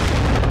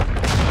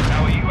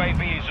 Our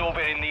UAV is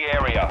orbiting the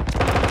area.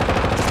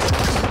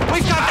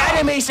 We've got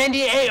enemies in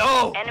the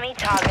AO. Enemy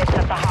targets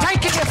at the hard.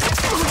 Taking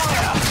effective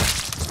fire.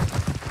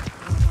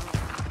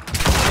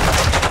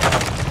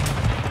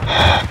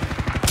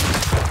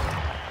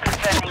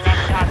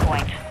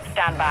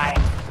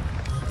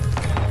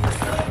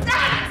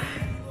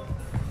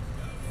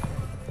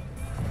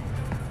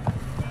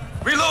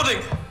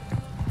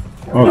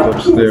 Oh,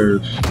 it's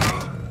upstairs.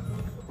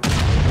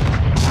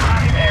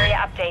 Target area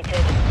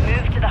updated.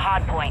 Move to the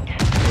hard point.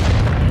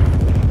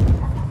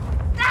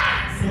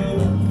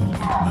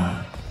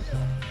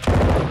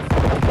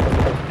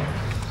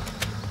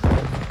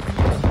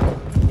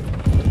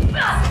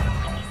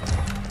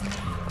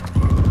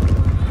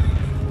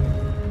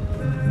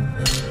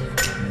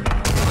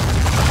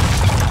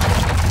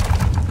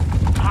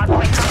 Hard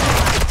point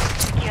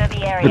compromised. Secure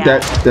the area.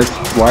 But that's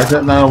why is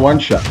that not a one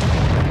shot?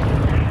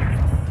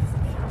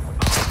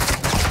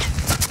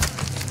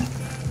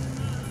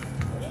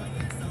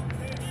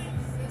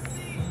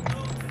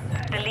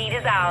 The lead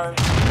is ours.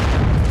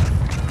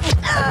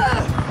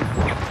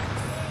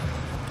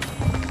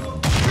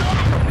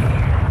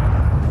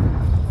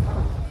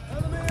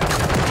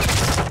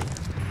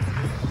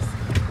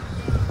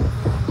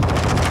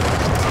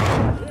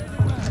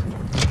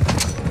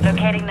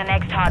 Locating the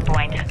next hard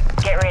point.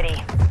 Get ready.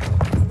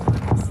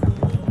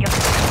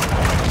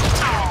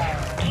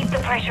 Keep the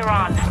pressure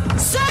on.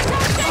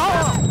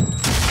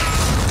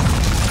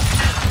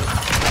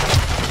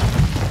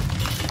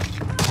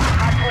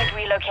 Hard point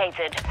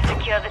relocated.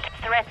 Secure the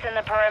threats in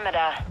the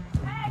perimeter.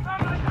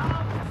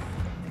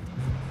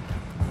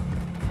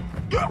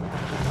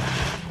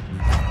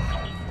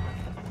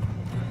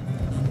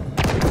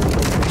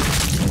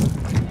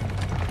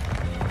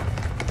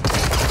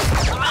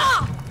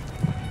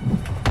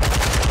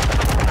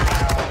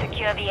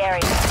 Secure the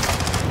area.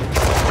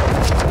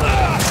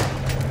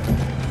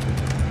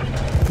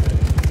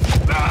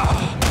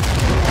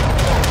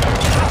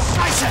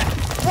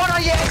 What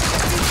are you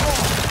executing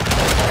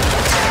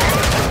for?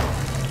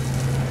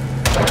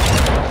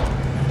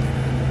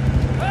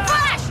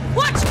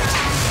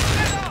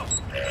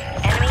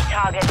 Enemy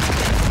target.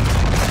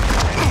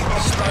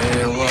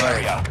 Stay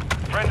away.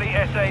 Friendly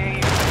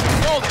SAE.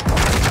 Hold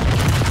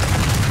it.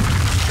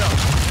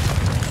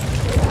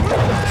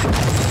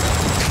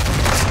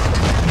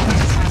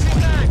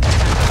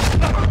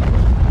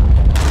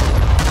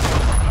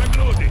 I'm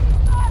loading.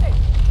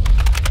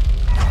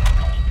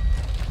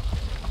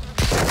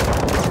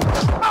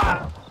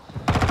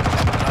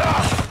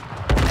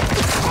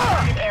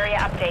 Area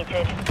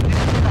updated.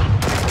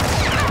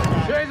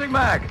 Changing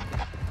mag.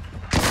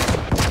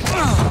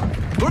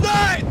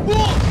 Grenade!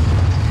 Wall!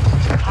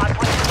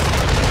 Hardpoint.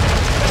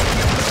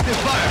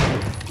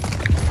 Fire!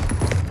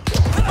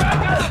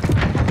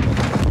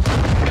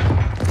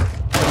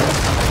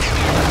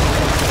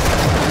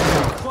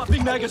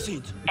 Swapping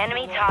magazines.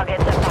 Enemy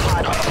targets at the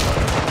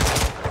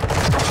hardpoint.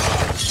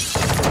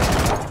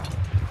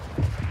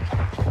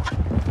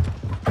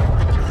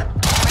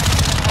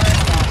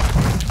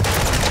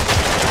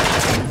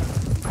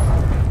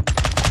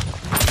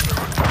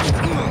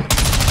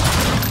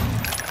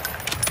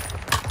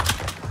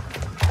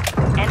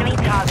 Enemy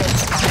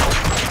targets.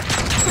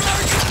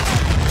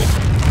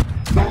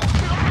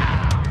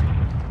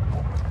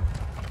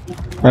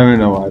 I don't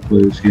know why I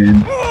play this game.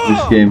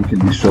 This game can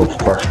be so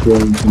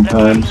frustrating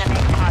sometimes. Locating the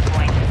next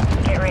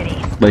hardpoint. Get ready.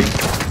 Like,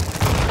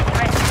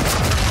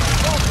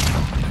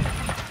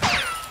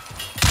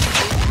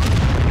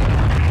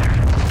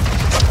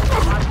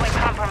 Hardpoint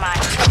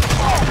compromised.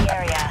 Secure the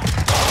area.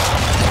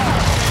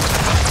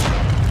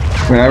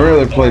 I mean, I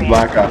really played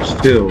Black Ops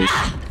 2,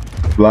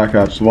 Black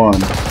Ops 1.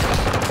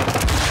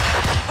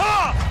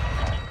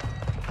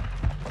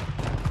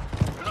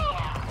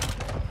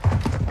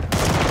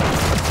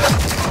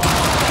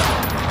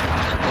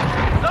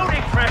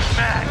 Loading fresh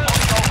mag.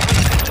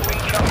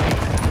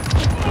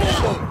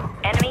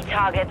 Enemy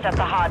targets at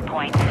the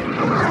hardpoint.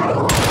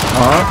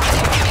 Huh?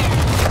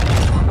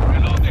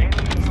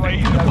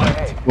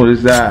 What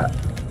is that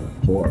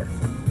for?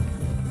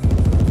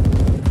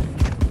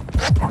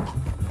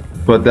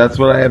 But that's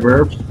what I have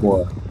herbs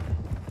for.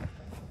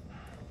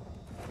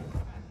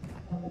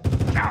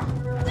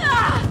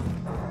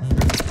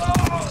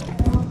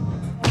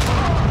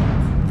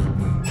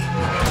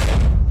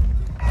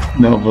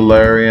 No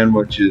Valerian,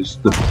 which is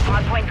the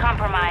Hardpoint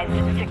compromised.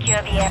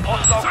 Secure the area.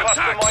 Hostile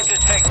cluster mine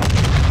detected.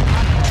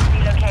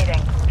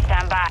 Relocating.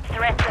 Stand by.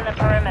 Threats in the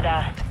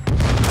perimeter.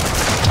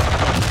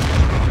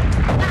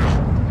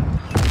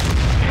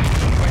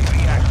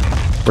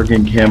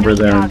 freaking camper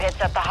there. Targets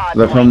at the I hard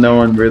love how point. no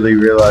one really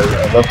realized.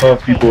 I love how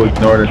people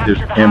ignore that there's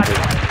Capture the hard campers.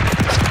 point.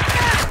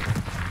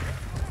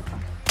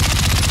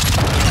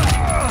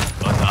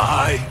 An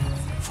eye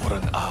for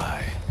an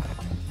eye.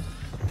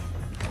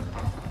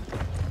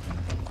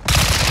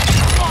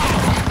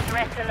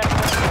 Threats in the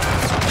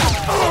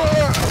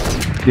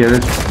perimeter. Yeah,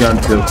 this gun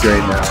feels great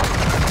now.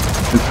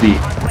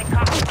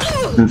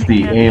 Since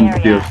the aim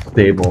feels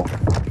stable.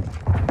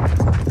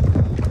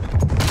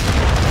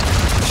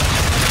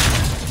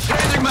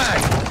 Changing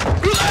mag.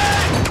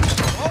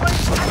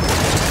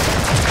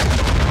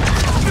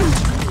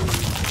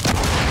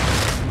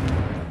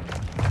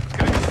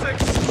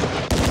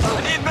 I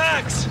need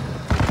mags.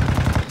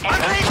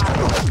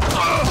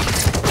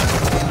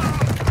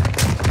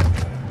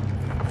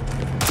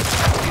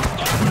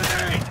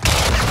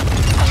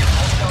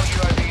 Hostile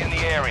UAV in the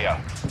area.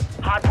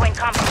 Hardpoint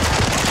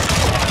compromised.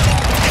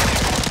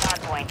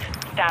 Hardpoint.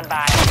 Stand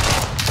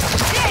by.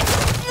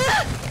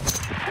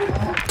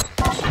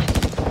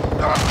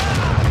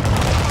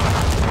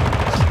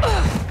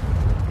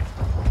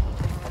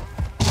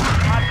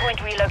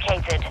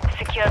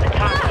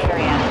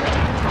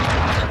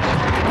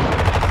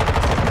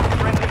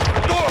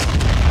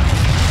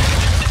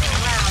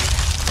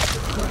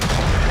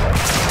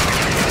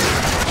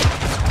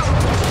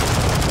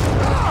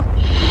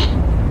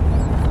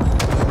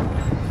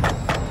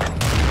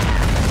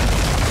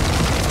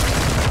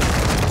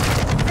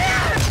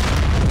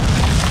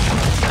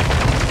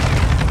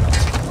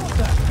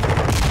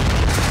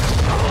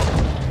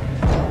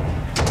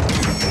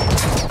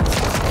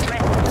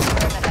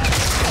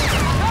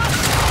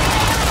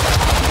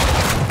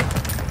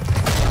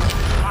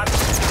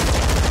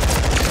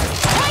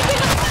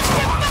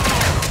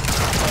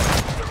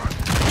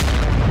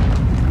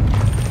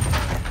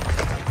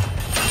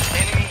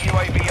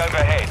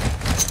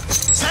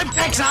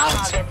 Max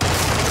out!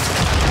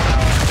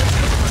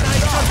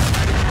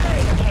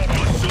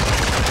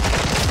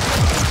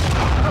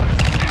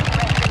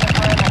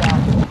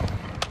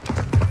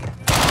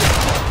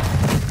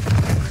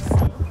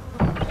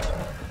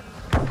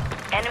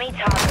 Enemy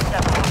targets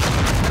up.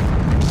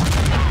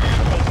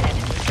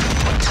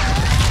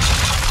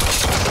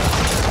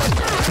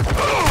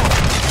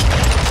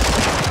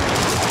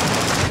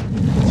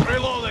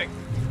 Reloading!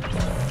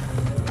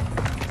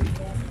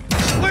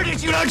 Where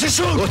did you learn to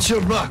shoot? What's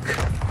your luck?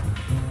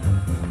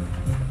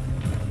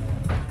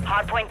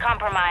 Hardpoint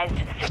compromised.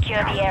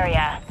 Secure the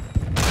area.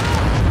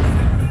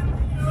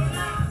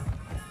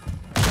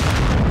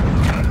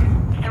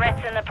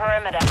 Threats in the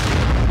perimeter.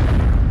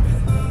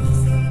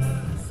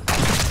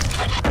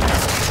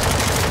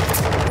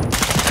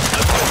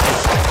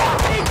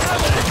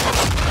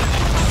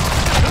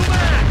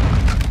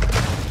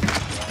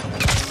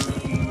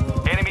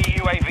 Enemy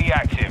UAV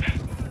active.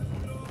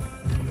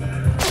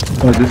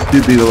 Well, this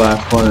could be the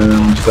last one, and then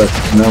we're stuck.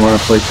 And I want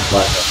to place the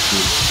blackout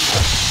too.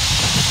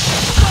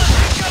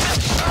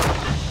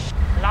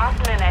 Last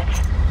minute.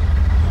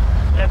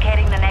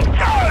 Locating the next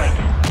hardpoint.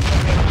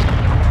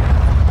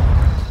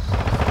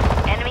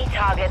 Enemy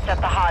targets at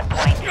the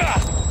hardpoint.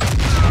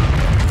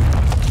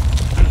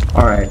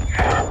 All right.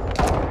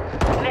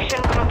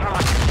 Mission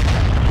compromised.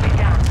 Be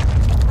done.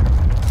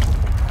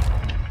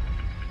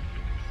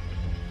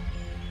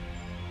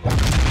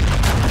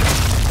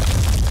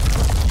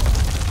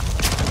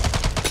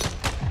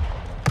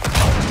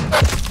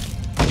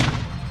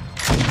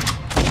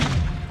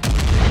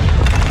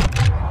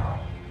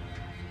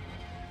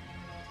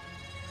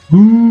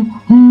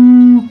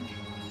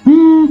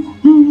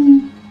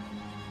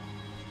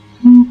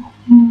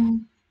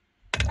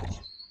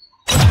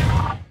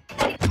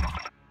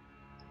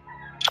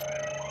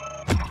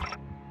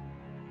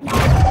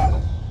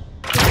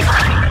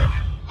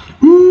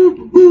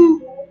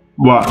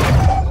 Why?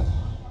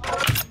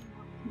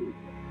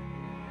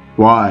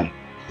 Why?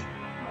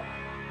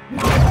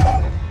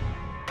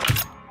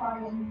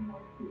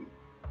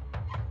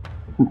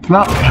 It's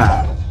not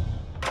packed.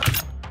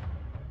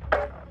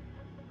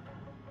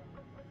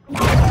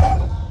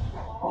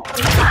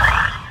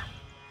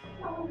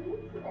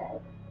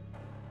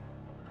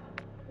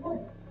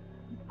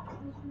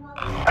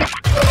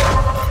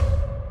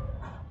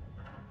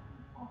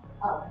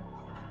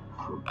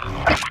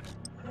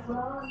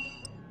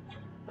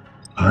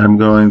 I'm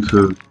going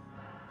to...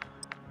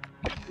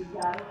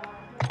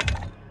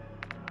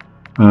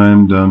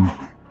 I'm done.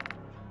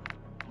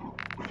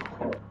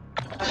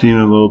 See you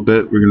in a little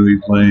bit. We're going to be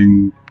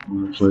playing... I'm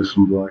going to play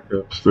some Black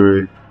Ops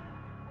 3.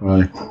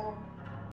 Bye.